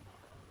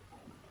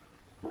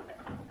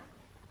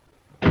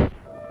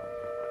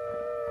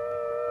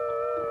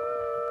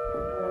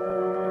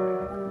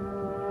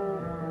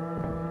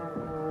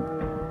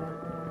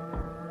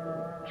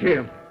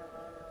 Jim,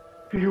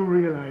 do you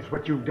realize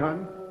what you've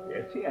done?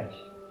 Yes, yes.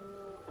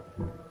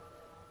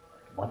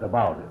 What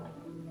about it?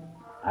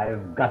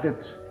 I've got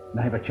it, and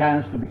I have a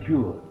chance to be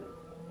cured.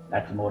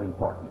 That's more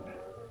important.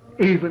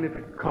 Even if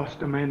it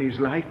cost a man his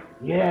life?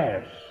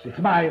 Yes, it's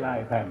my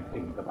life I'm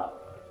thinking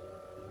about.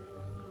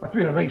 But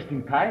we're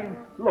wasting time.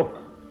 Look,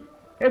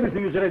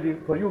 everything is ready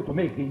for you to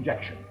make the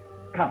injection.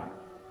 Come,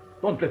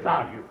 don't let's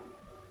argue.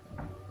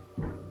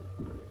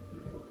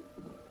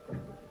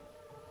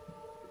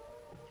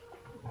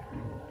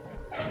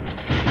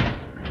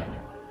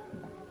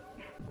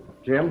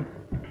 Jim,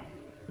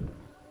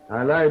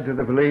 I lied to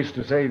the police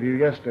to save you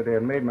yesterday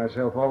and made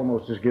myself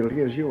almost as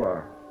guilty as you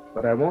are.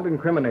 But I won't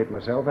incriminate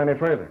myself any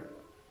further.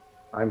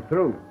 I'm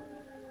through.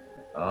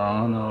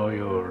 Oh, no,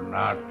 you're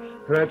not.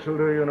 Threats will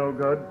do you no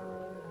good.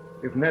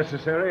 If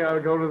necessary,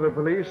 I'll go to the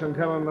police and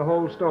tell them the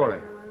whole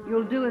story.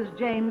 You'll do as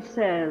James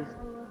says.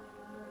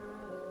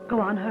 Go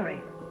on,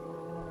 hurry.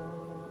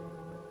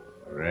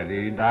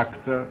 Ready,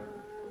 Doctor?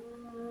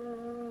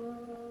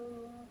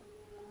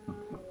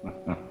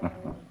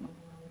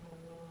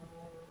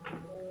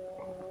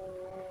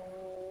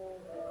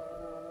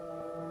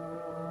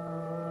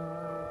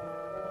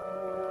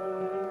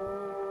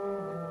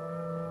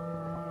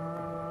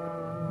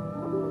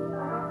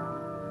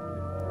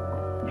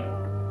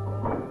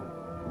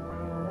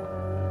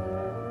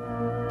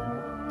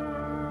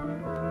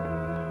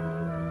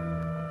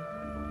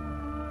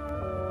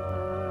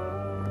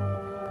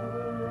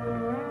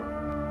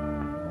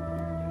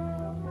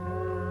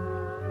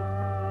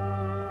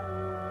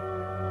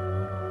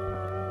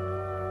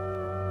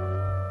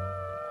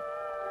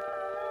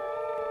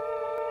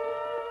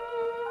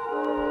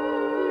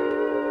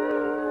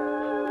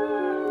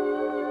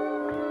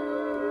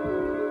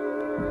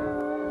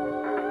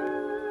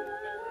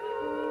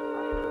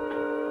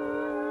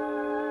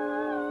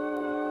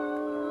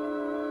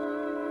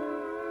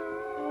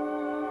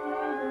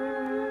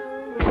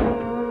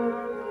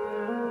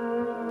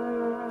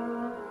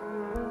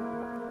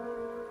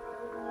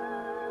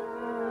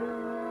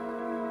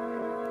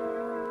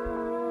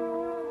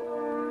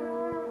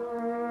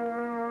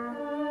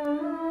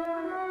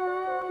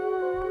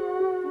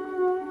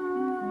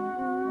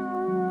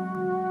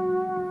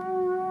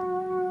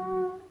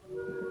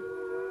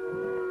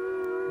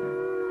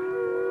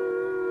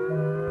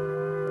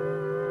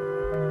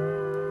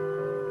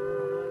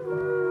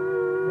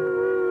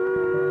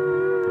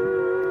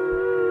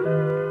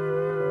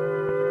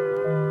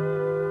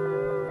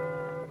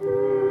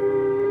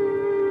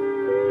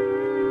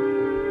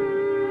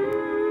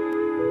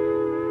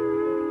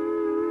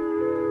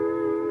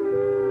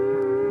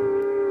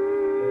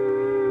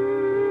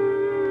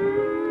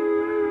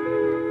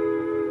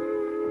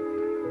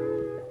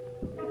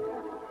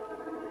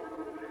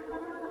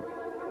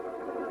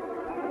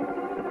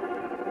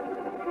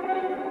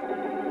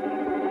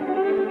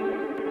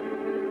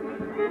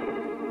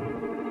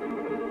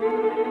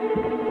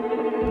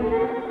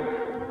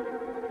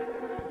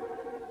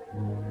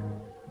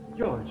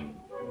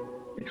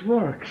 It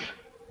works.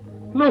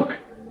 Look.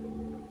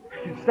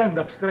 I can stand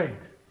up straight.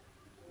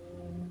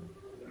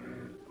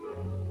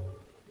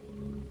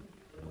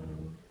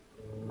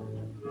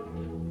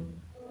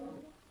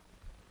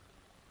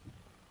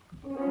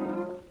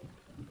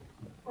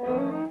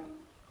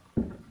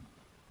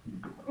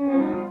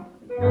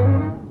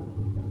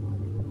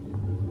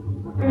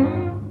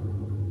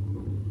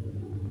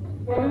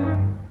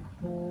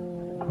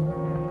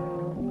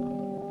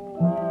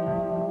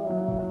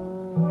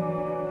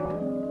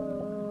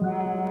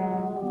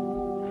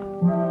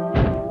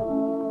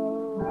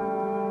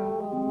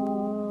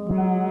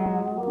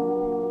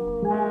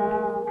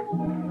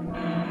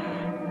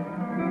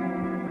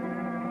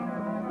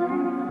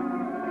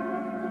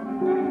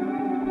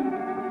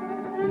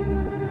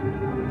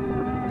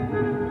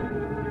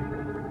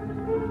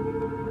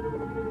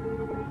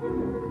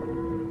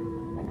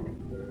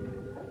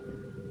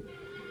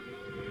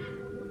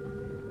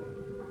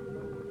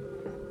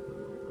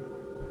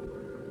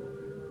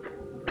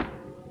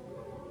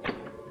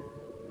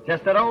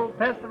 Just that old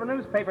pest of a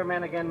newspaper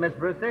man again, Miss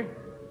Brewster.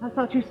 I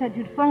thought you said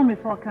you'd phone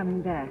before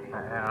coming back.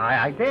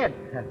 I did.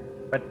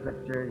 But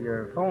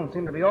your phone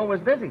seemed to be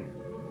always busy.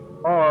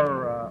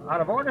 Or out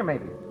of order,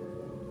 maybe.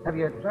 Have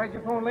you tried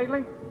your phone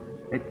lately?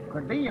 It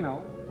could be, you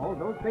know. Oh,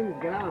 those things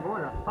get out of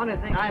order. Funny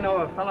thing, I know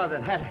a fellow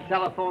that had a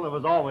telephone that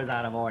was always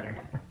out of order.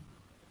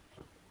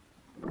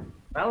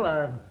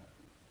 Well,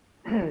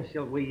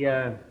 shall we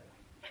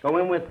go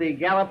in with the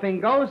galloping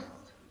ghosts?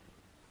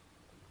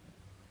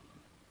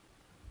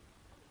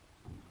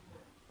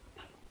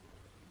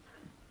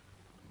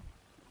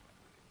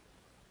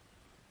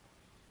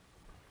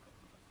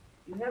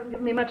 You haven't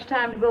given me much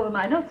time to go over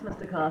my notes,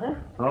 Mr.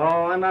 Carter.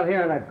 Oh, I'm not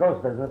here in that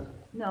ghost business.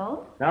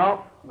 No?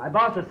 No, my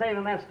boss is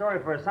saving that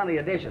story for a Sunday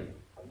edition.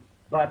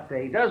 But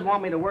he does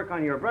want me to work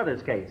on your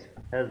brother's case.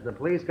 Has the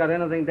police got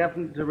anything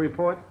definite to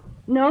report?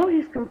 No,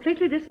 he's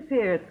completely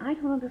disappeared. I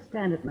don't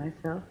understand it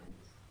myself.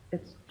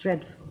 It's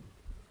dreadful.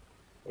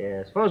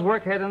 Yeah, suppose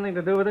work had anything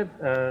to do with it?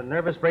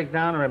 Nervous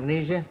breakdown or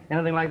amnesia?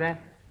 Anything like that?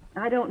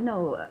 I don't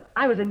know.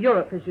 I was in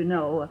Europe, as you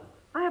know.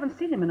 I haven't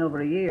seen him in over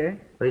a year.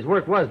 But his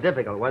work was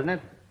difficult, wasn't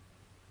it?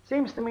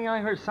 Seems to me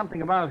I heard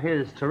something about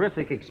his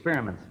terrific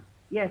experiments.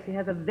 Yes, he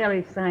has a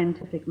very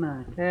scientific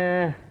mind.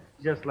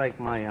 Just like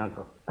my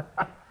uncle.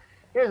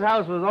 His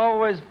house was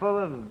always full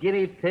of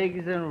guinea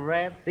pigs and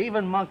rats,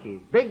 even monkeys.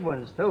 Big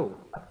ones, too.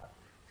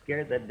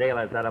 Scared the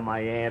daylights out of my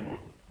aunt.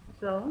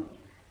 So?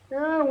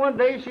 One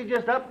day she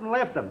just up and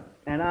left them,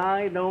 and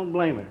I don't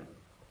blame her.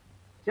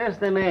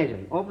 Just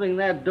imagine opening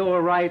that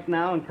door right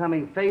now and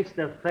coming face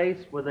to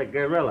face with a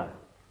gorilla.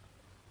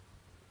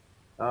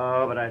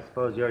 Oh, but I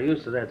suppose you're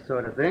used to that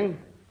sort of thing.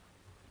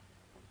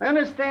 I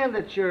understand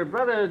that your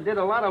brother did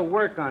a lot of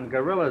work on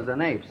gorillas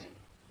and apes.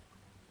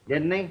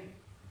 Didn't he?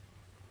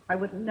 I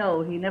wouldn't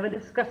know. He never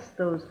discussed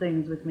those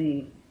things with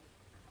me.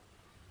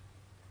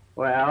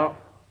 Well,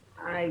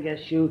 I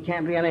guess you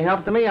can't be any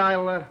help to me.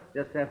 I'll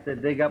just have to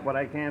dig up what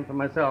I can for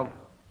myself.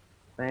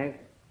 Thanks.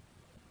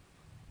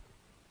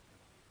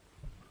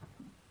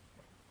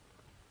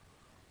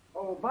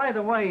 Oh, by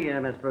the way,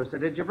 Miss Brewster,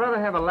 did your brother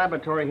have a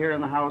laboratory here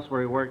in the house where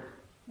he worked?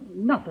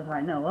 Not that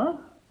I know of.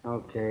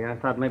 Okay, I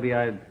thought maybe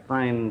I'd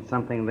find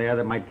something there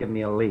that might give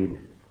me a lead.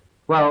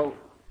 Well,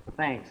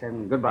 thanks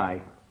and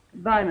goodbye.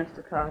 Goodbye,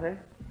 Mr. Carter.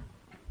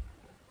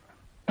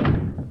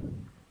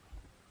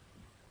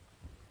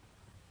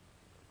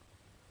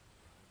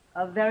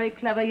 A very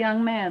clever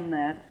young man,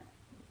 that.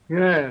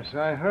 Yes,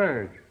 I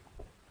heard.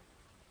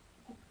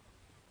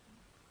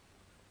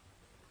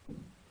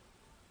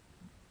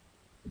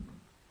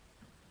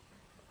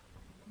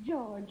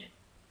 George,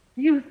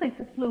 do you think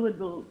the fluid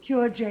will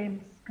cure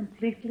James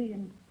completely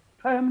and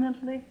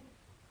permanently?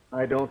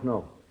 I don't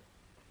know.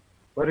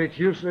 But it's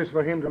useless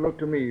for him to look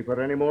to me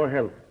for any more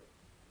help.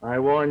 I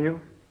warn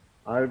you,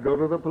 I'll go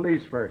to the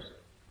police first.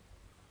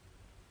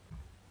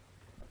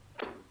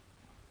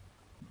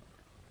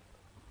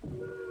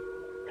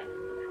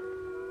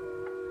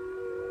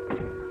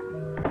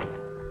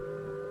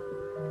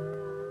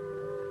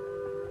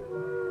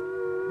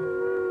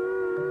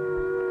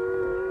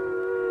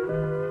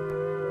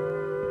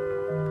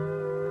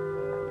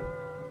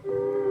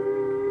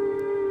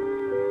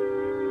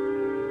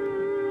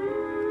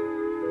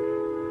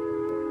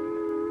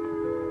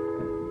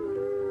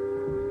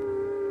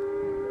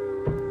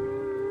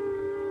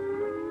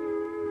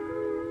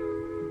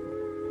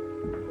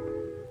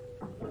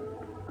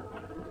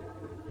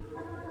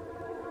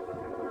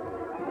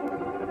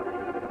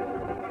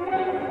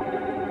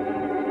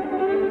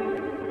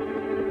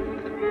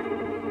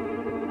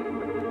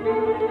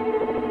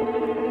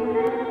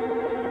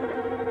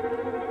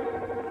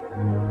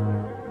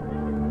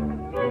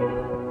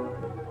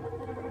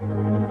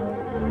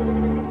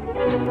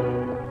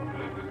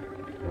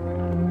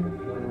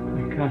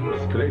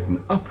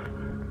 Straighten up.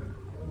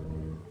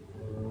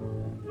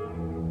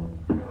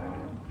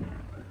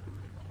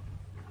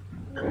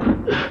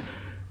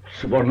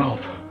 It's worn off.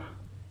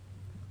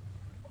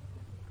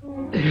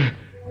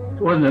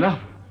 It wasn't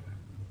enough.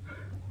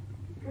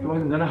 It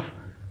wasn't enough.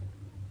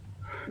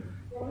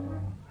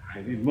 I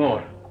I need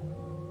more.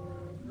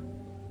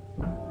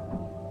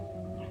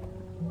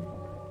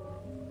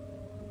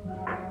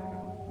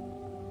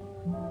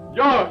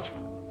 George!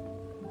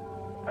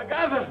 I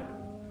gather!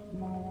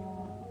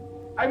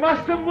 I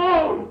must have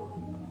more!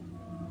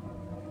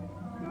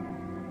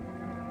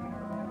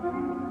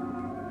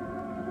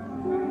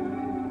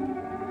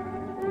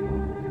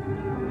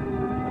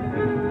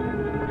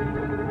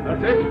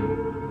 That's it.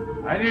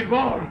 I need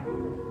more.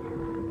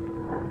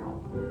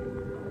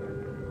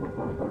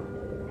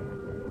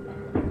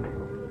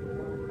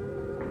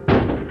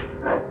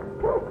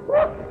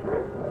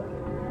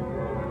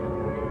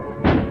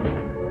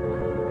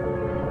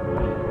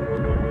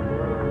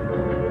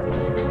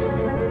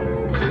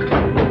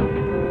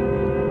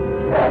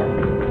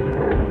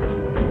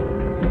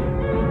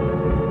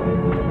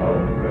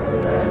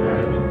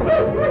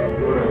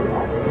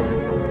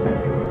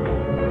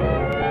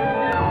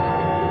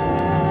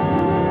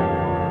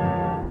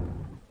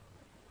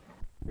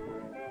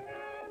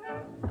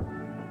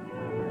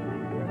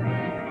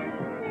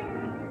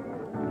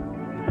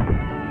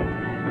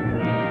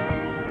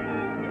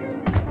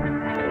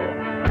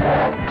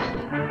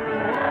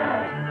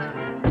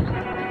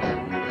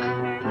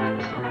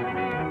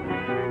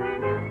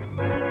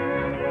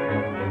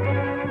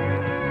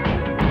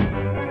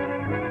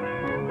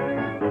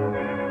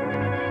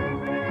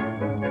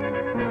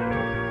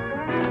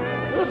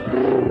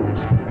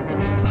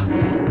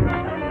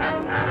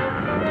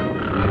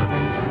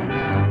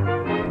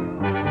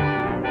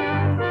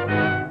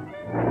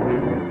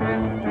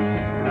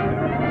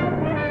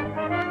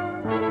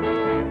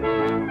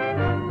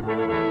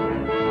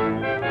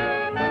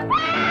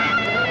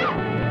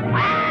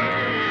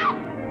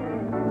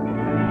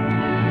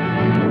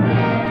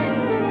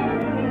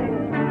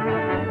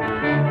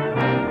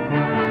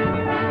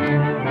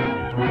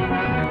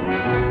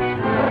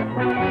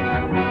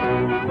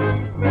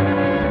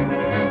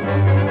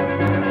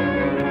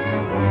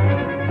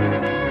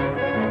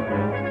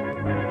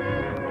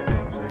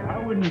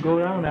 Go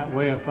down that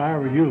way if I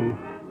were you.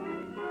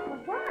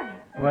 Why?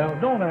 Well,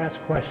 don't ask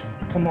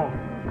questions. Come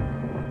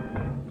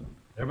on.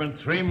 There have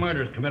been 3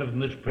 murders committed in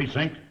this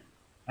precinct,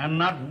 and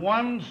not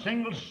one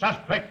single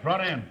suspect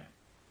brought in.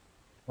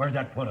 Where'd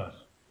that put us?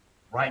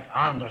 Right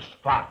on the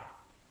spot.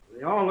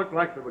 They all look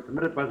like they were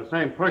committed by the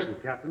same person,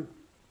 Captain.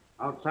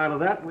 Outside of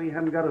that, we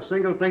haven't got a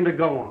single thing to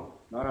go on.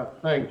 Not a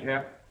thing,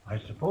 Cap. I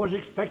suppose you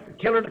expect the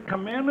killer to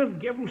come in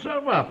and give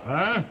himself up,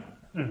 huh?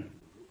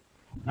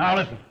 Now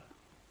listen.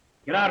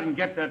 Get out and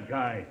get that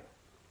guy,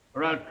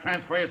 or I'll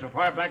transfer you so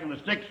far back in the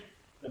sticks,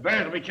 the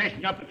bears will be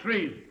chasing up the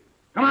trees.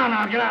 Come on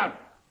now, get out!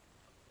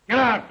 Get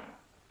out!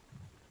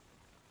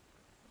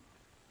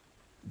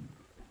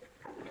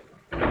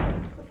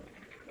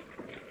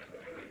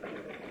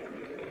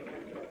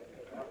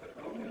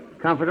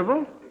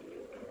 Comfortable?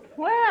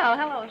 Well,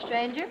 hello,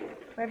 stranger.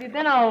 Where have you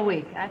been all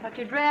week? I thought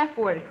your draft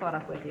board had caught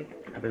up with you.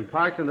 I've been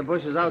parked in the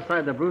bushes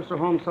outside the Brewster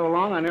home so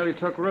long, I nearly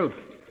took root.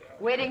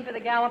 Waiting for the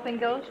galloping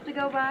ghost to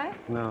go by?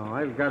 No,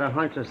 I've got a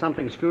hunch there's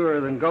something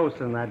screwier than ghosts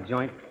in that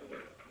joint.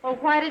 Well,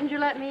 why didn't you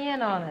let me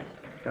in on it?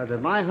 Because if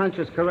my hunch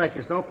is correct,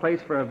 there's no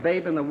place for a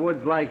babe in the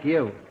woods like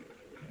you.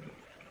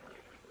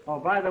 Oh,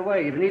 by the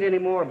way, if you need any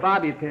more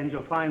bobby pins,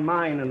 you'll find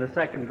mine in the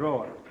second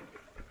drawer.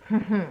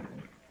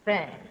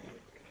 Thanks.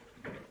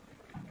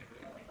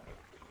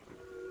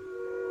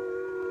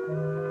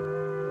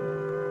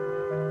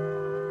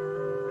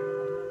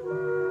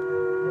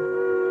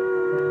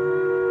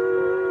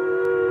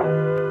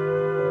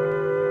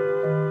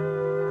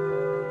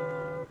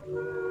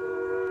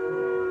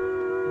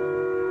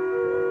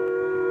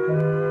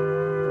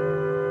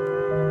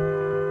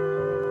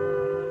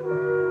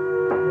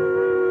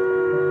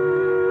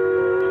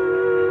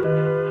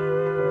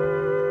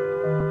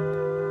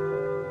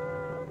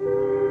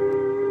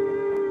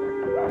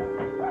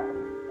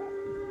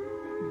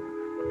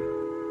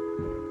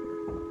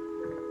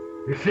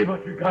 You see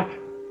what we got?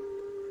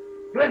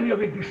 Plenty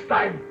of it this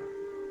time.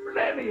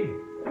 Plenty.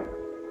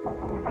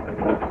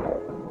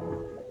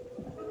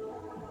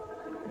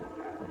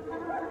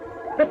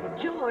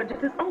 But, George,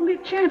 it's his only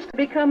chance to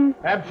become...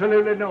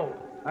 Absolutely no.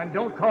 And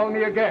don't call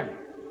me again.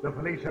 The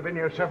police have been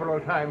here several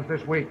times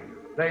this week.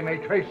 They may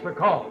trace the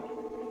call.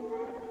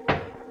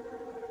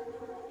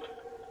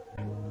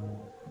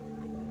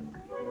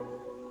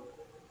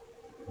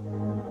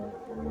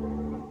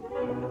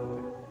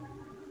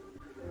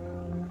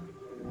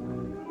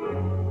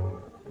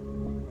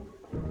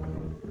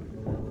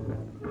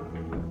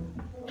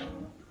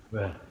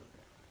 Well,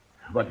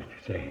 what did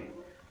he say?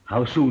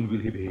 How soon will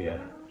he be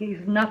here? He's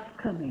not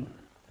coming.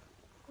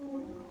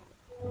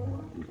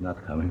 He's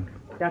not coming.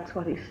 That's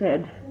what he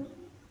said.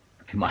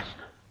 But he must.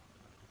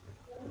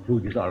 The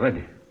food is all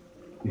ready.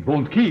 It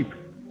won't keep.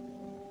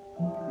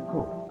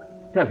 Go.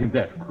 Tell him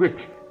that, quick.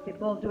 It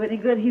won't do any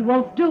good. He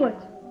won't do it.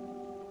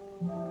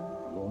 He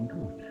won't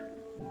do it.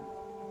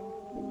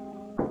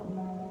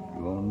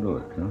 He won't do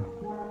it, huh?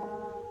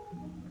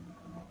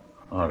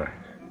 All right.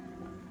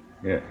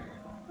 Yes.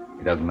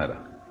 It doesn't matter.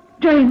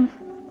 James,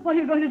 what are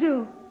you going to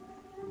do?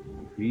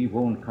 If he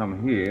won't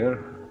come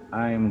here,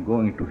 I'm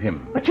going to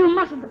him. But you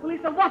mustn't. The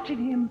police are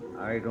watching him.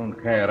 I don't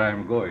care.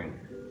 I'm going.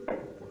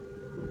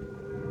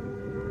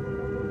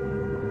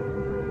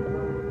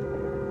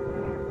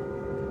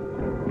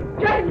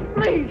 James,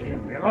 please.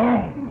 Leave me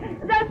alone.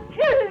 They'll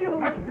kill you.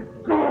 Let me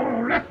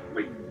go. Let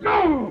me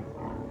go.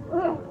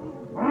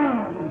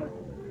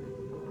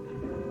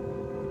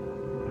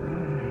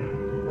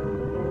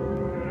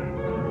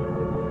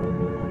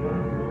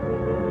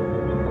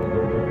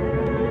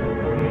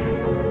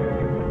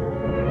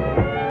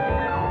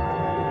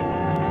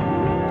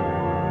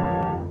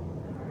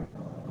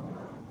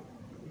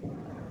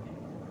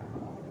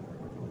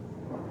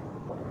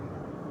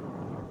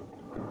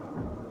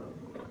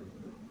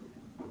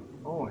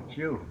 Oh, it's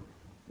you.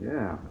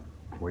 Yeah.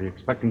 Were you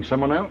expecting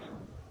someone else?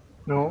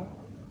 No.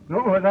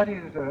 No, that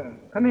is,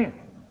 come in.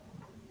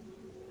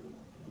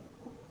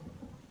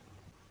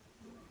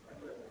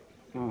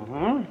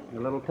 A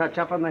little touch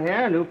up on the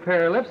hair, new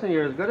pair of lips, and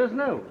you're as good as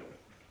new.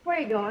 Where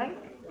are you going?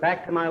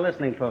 Back to my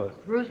listening post.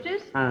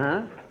 Roosters?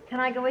 Uh-huh. Can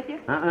I go with you?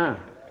 Uh-uh.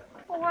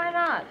 Well, why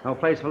not? No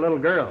place for little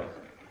girls.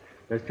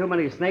 There's too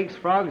many snakes,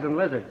 frogs, and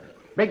lizards.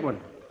 Big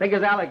ones. Big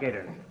as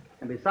alligators.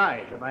 And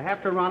besides, if I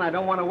have to run, I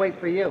don't want to wait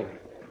for you.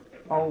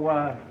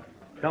 Oh,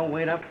 don't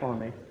wait up for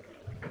me.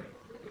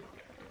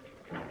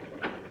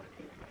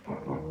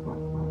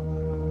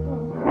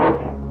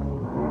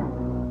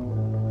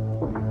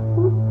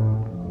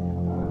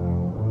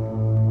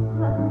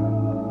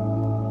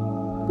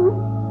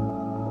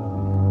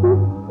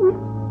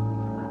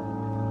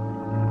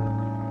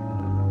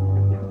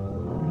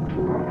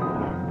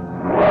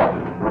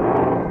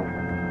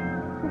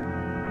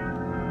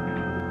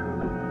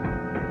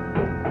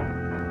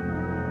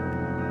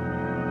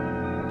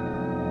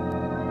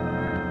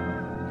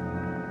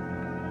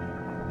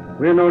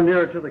 We're no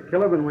nearer to the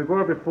killer than we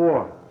were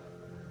before.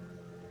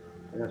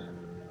 Yes.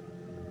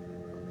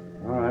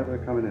 All right,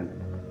 we're coming in.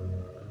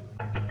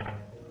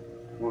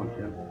 Come on,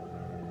 Jim.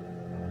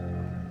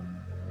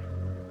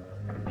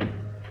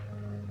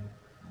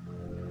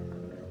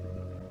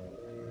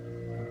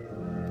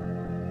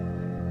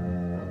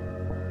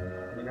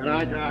 Good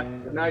night, Doc.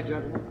 Good night,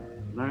 gentlemen.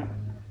 Good night.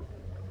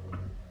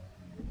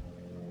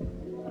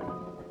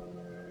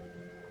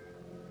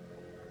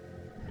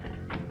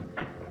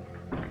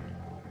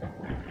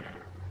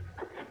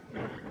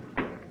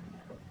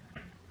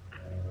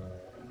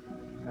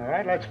 All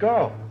right, let's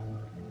go.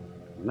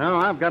 Now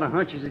I've got a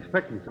hunch he's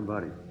expecting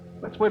somebody.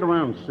 Let's wait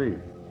around and see.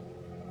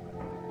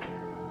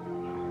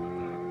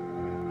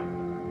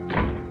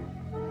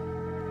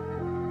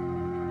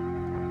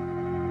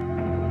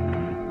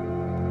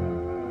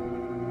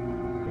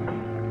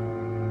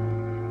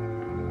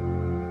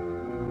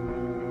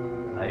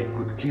 I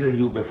could kill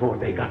you before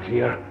they got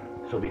here,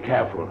 so be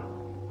careful.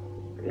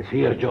 It's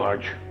here,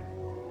 George.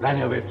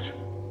 Plenty of it.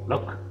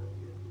 Look,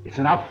 it's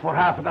enough for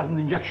half a dozen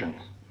injections.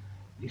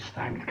 This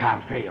time it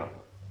can't fail.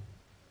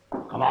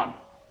 Come on,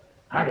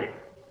 hurry.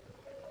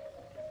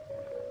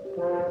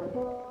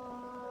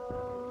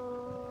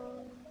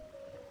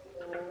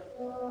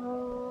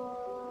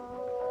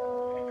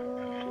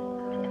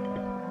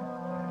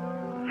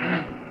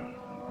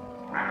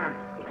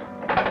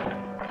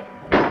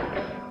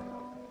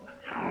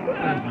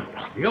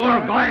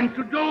 You're going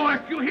to do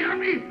it, you hear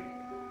me?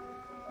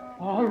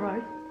 All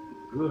right.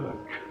 Good.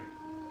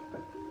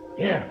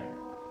 Here.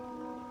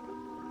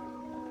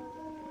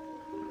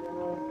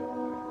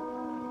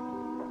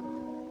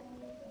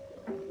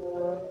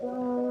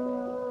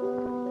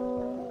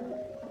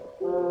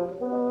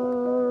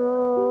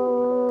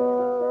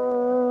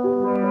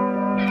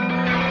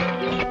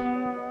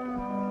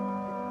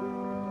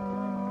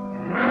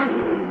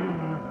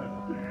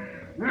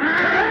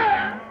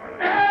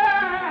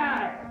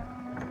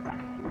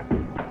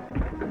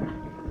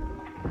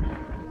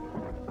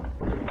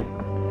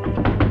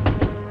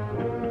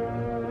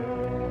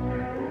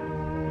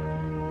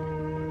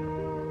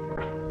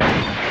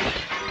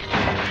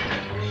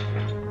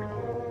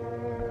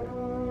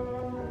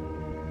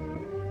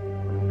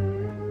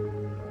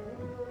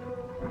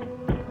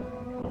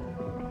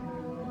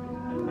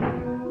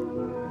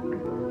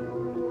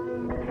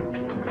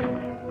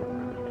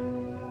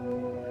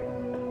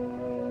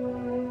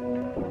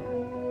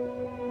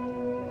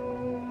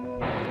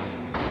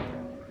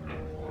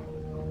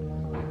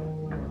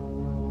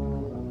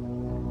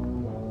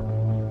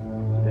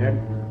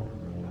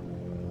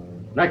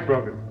 Neck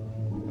broken.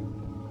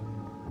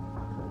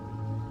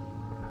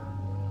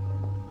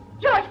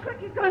 George, quick,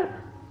 he's going to...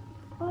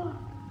 Oh.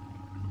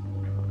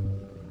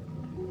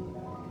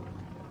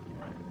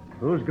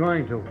 Who's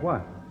going to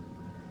what?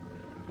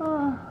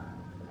 Oh.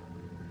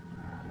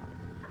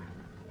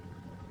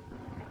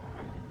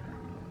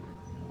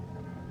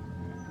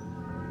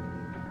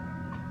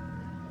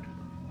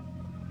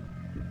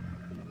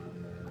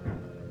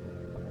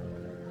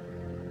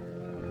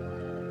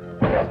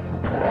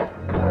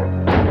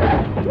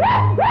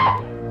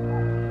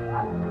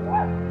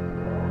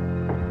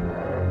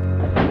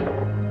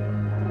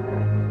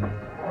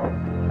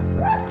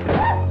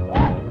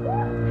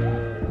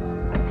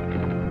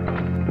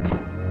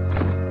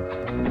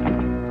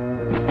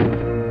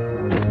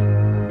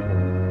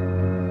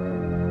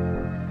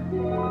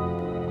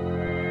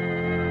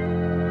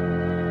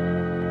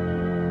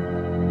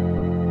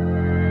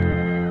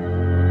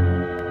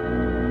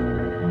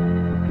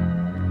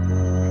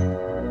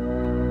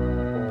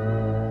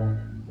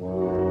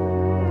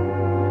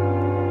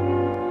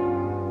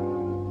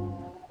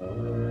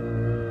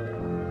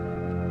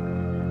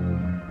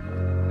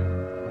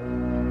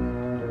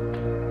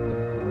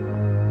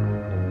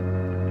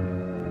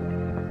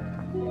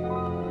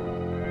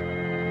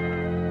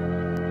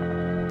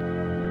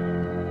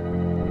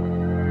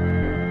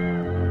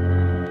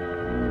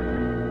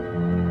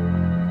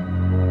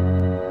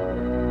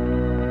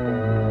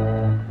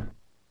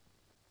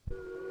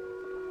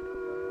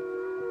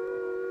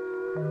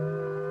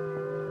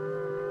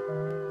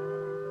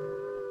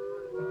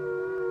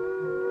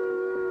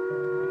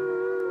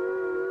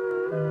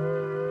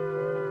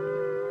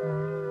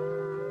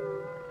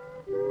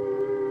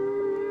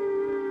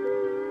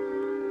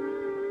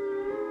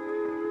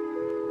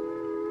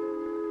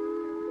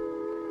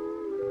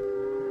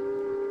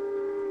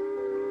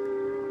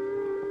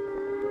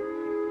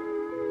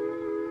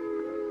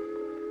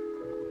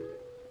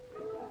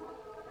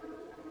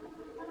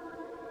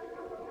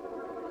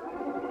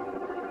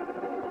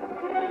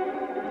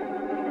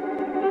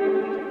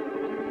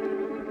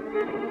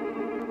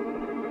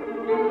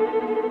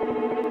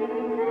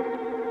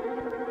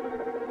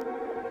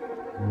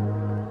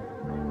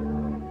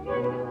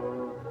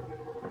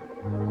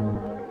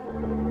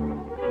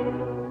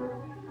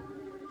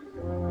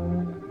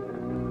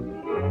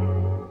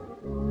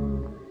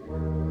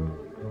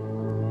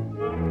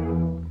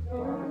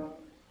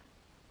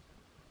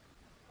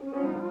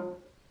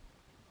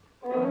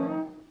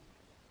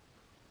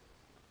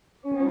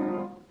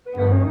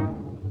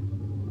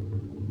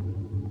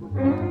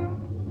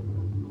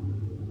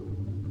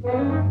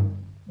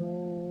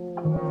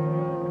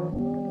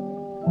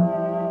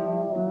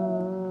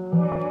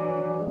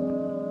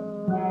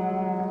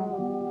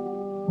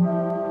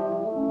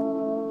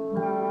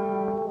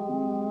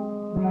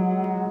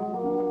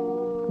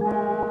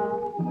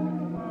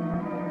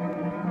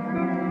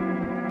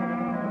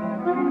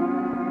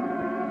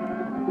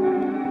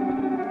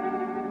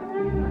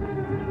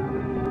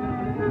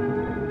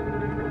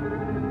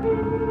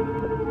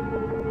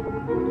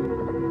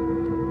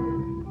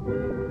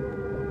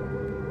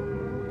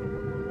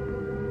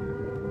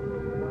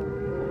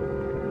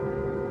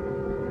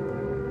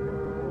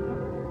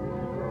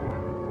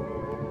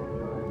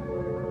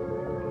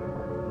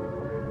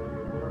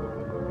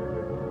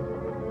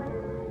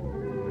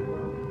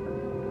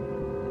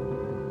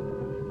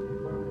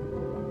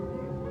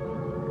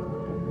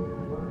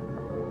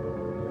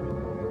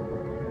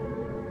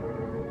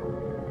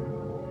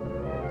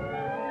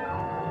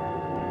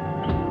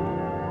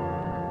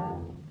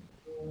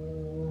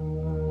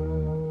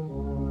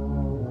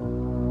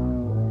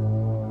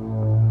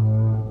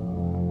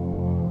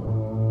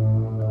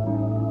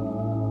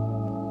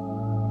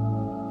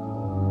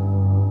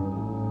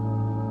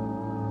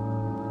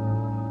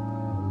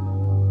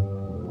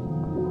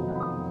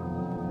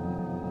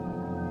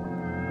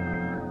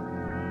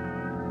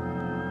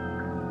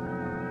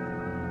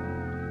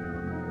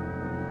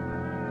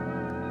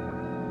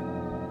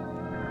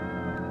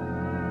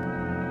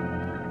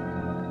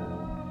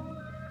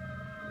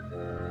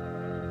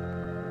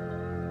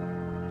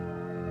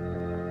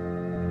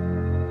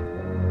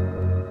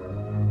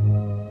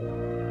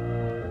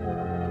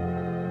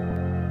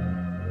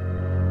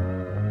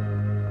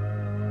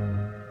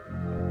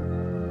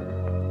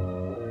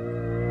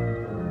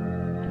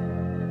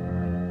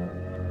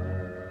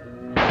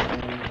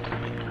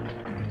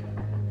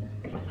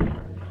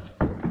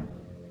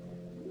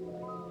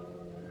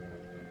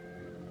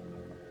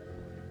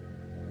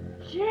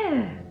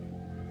 Jeff.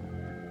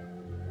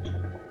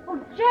 Oh,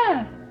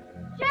 Jeff.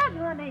 Jeff,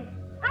 honey.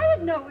 I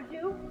didn't know it was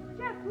you.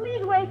 Jeff,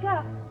 please wake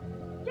up.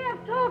 Jeff,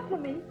 talk to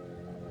me.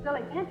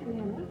 Silly, can't you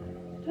hear me?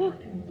 Talk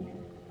to me,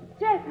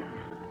 Jeff. Jeff.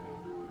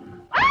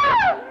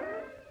 Oh!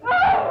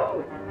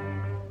 Oh!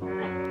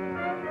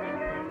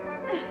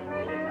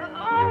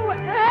 Oh,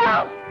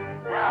 help!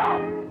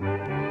 Help!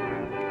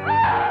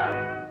 Ah!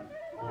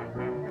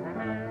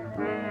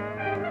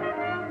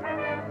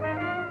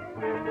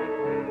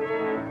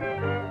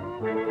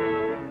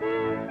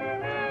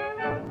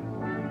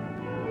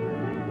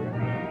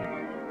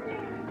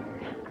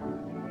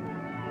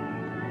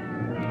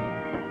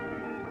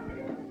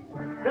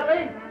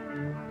 Billy!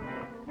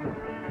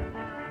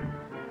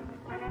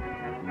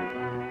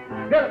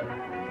 Billy!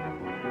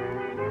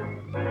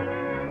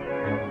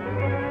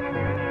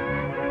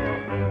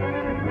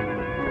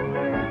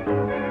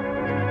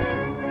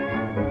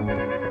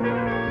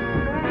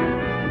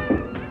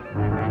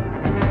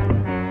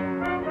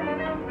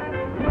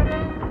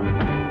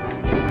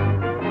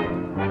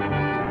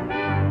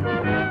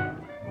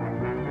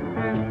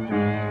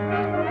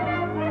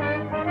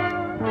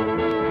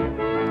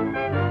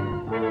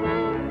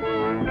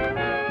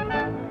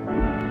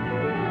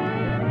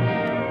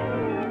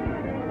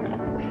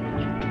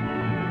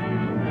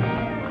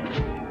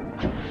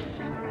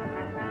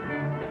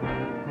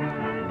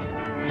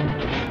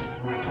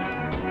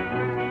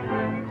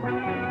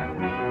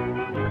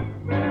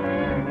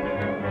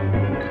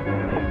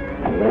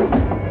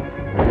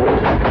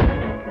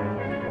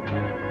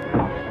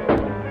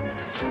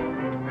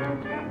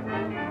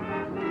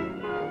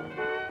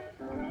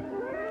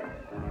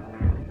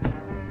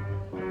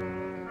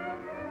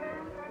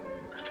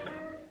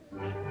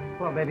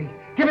 Come on, baby.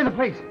 Give me the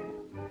police.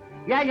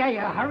 Yeah.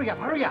 Hurry up.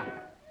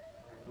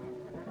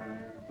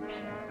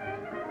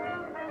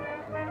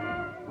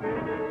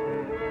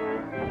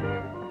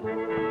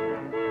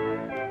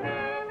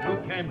 You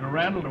came to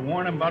Randall to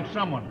warn him about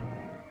someone.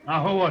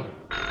 Now, who was it?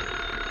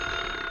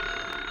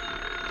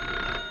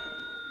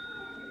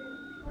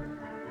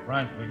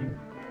 Brian speaking.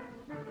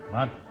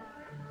 What?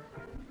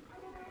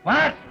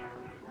 What?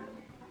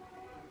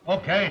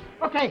 Okay.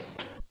 Okay.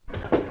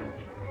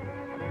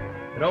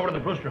 Get over to the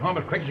Brewster home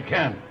as quick as you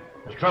can.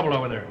 There's trouble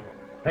over there.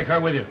 Take her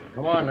with you.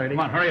 Come on, lady.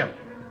 Come on, hurry up.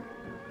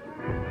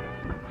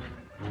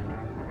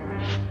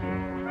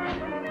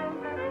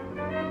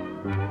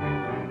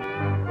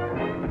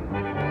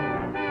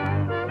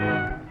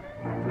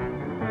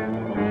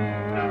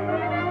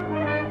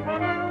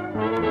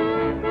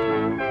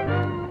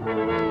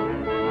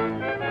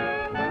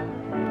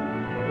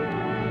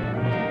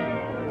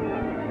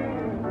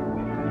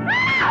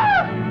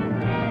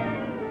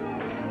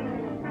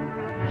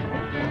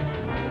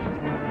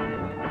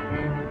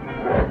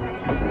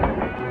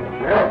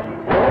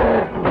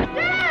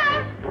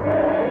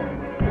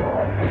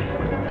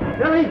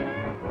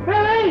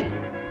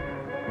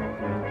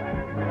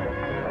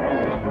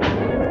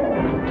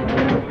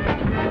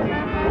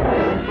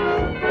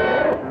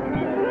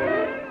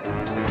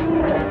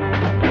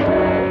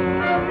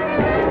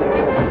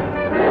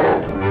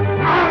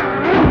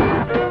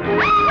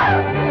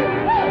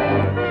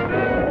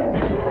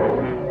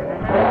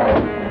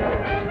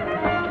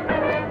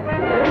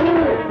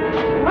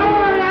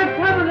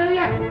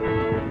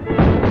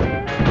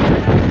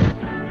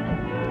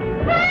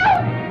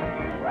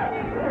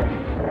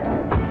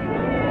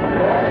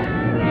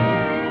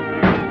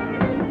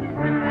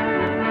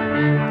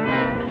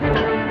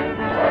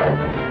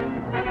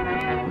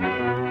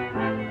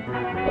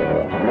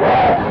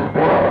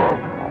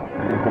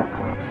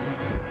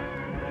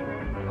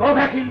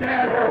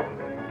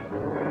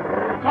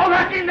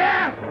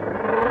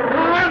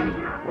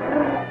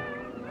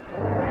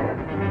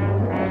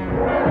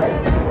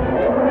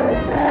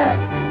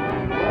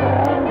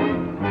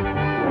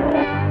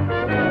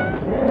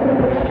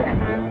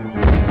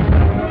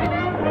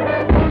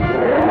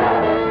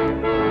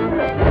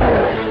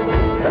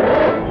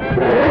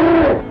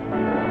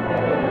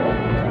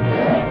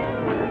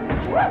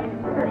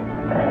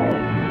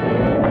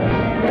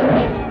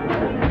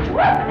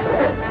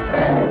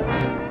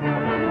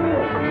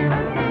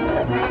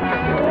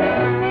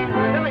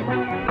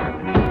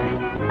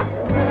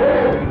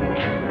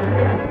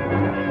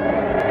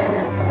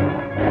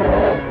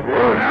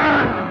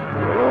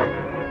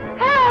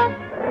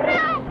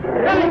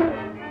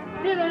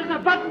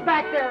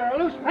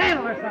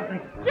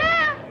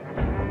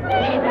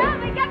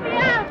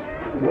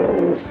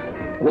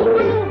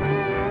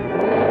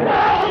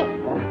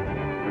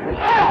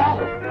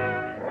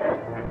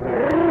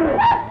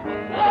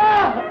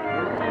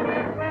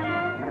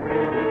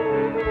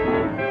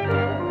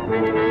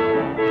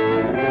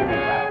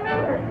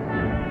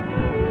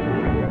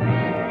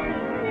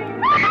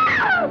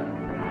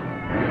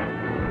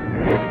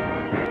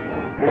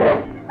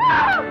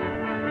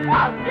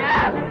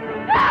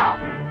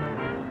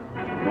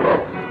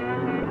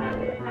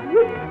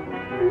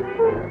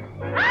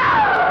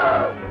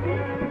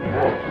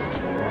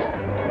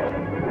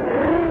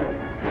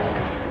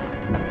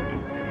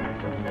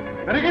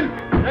 Finnegan,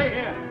 stay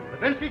here.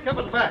 Levinsky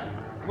covers the back.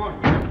 Come on.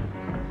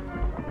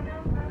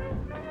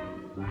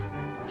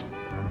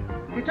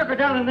 You took her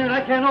down in there.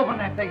 I can't open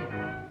that thing.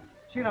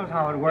 She knows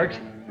how it works.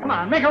 Come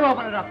on, make her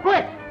open it up,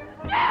 quick!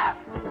 Yeah!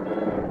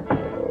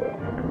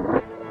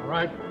 All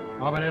right,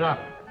 open it up.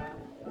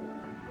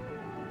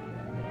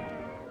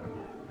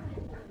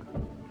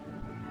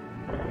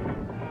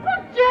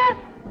 Look, Jeff!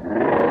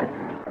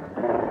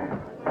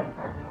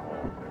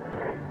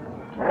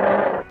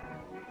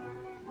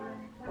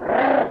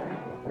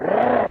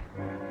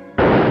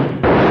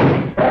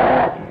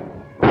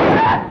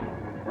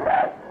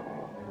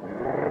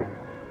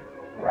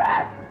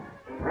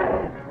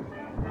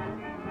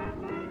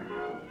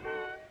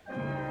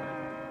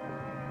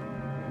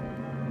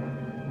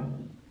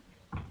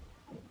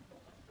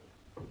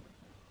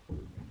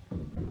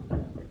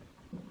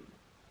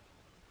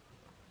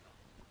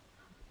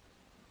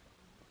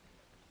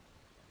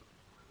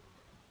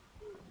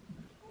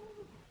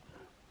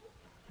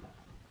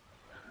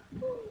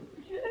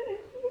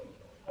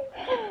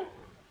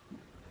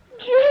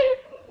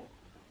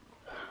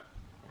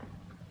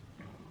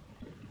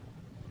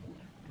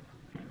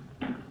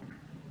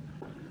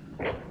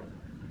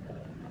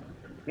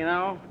 You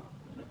know,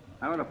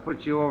 I ought to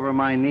put you over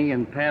my knee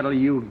and paddle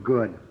you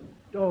good.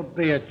 Don't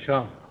be a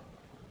chump.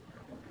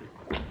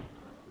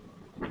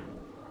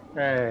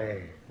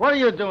 Hey, what are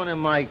you doing in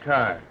my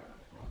car?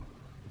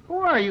 Who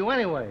are you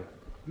anyway?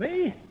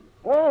 Me?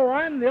 Oh,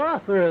 I'm the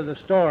author of the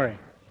story.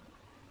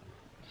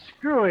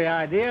 Screwy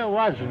idea,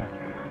 wasn't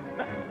it?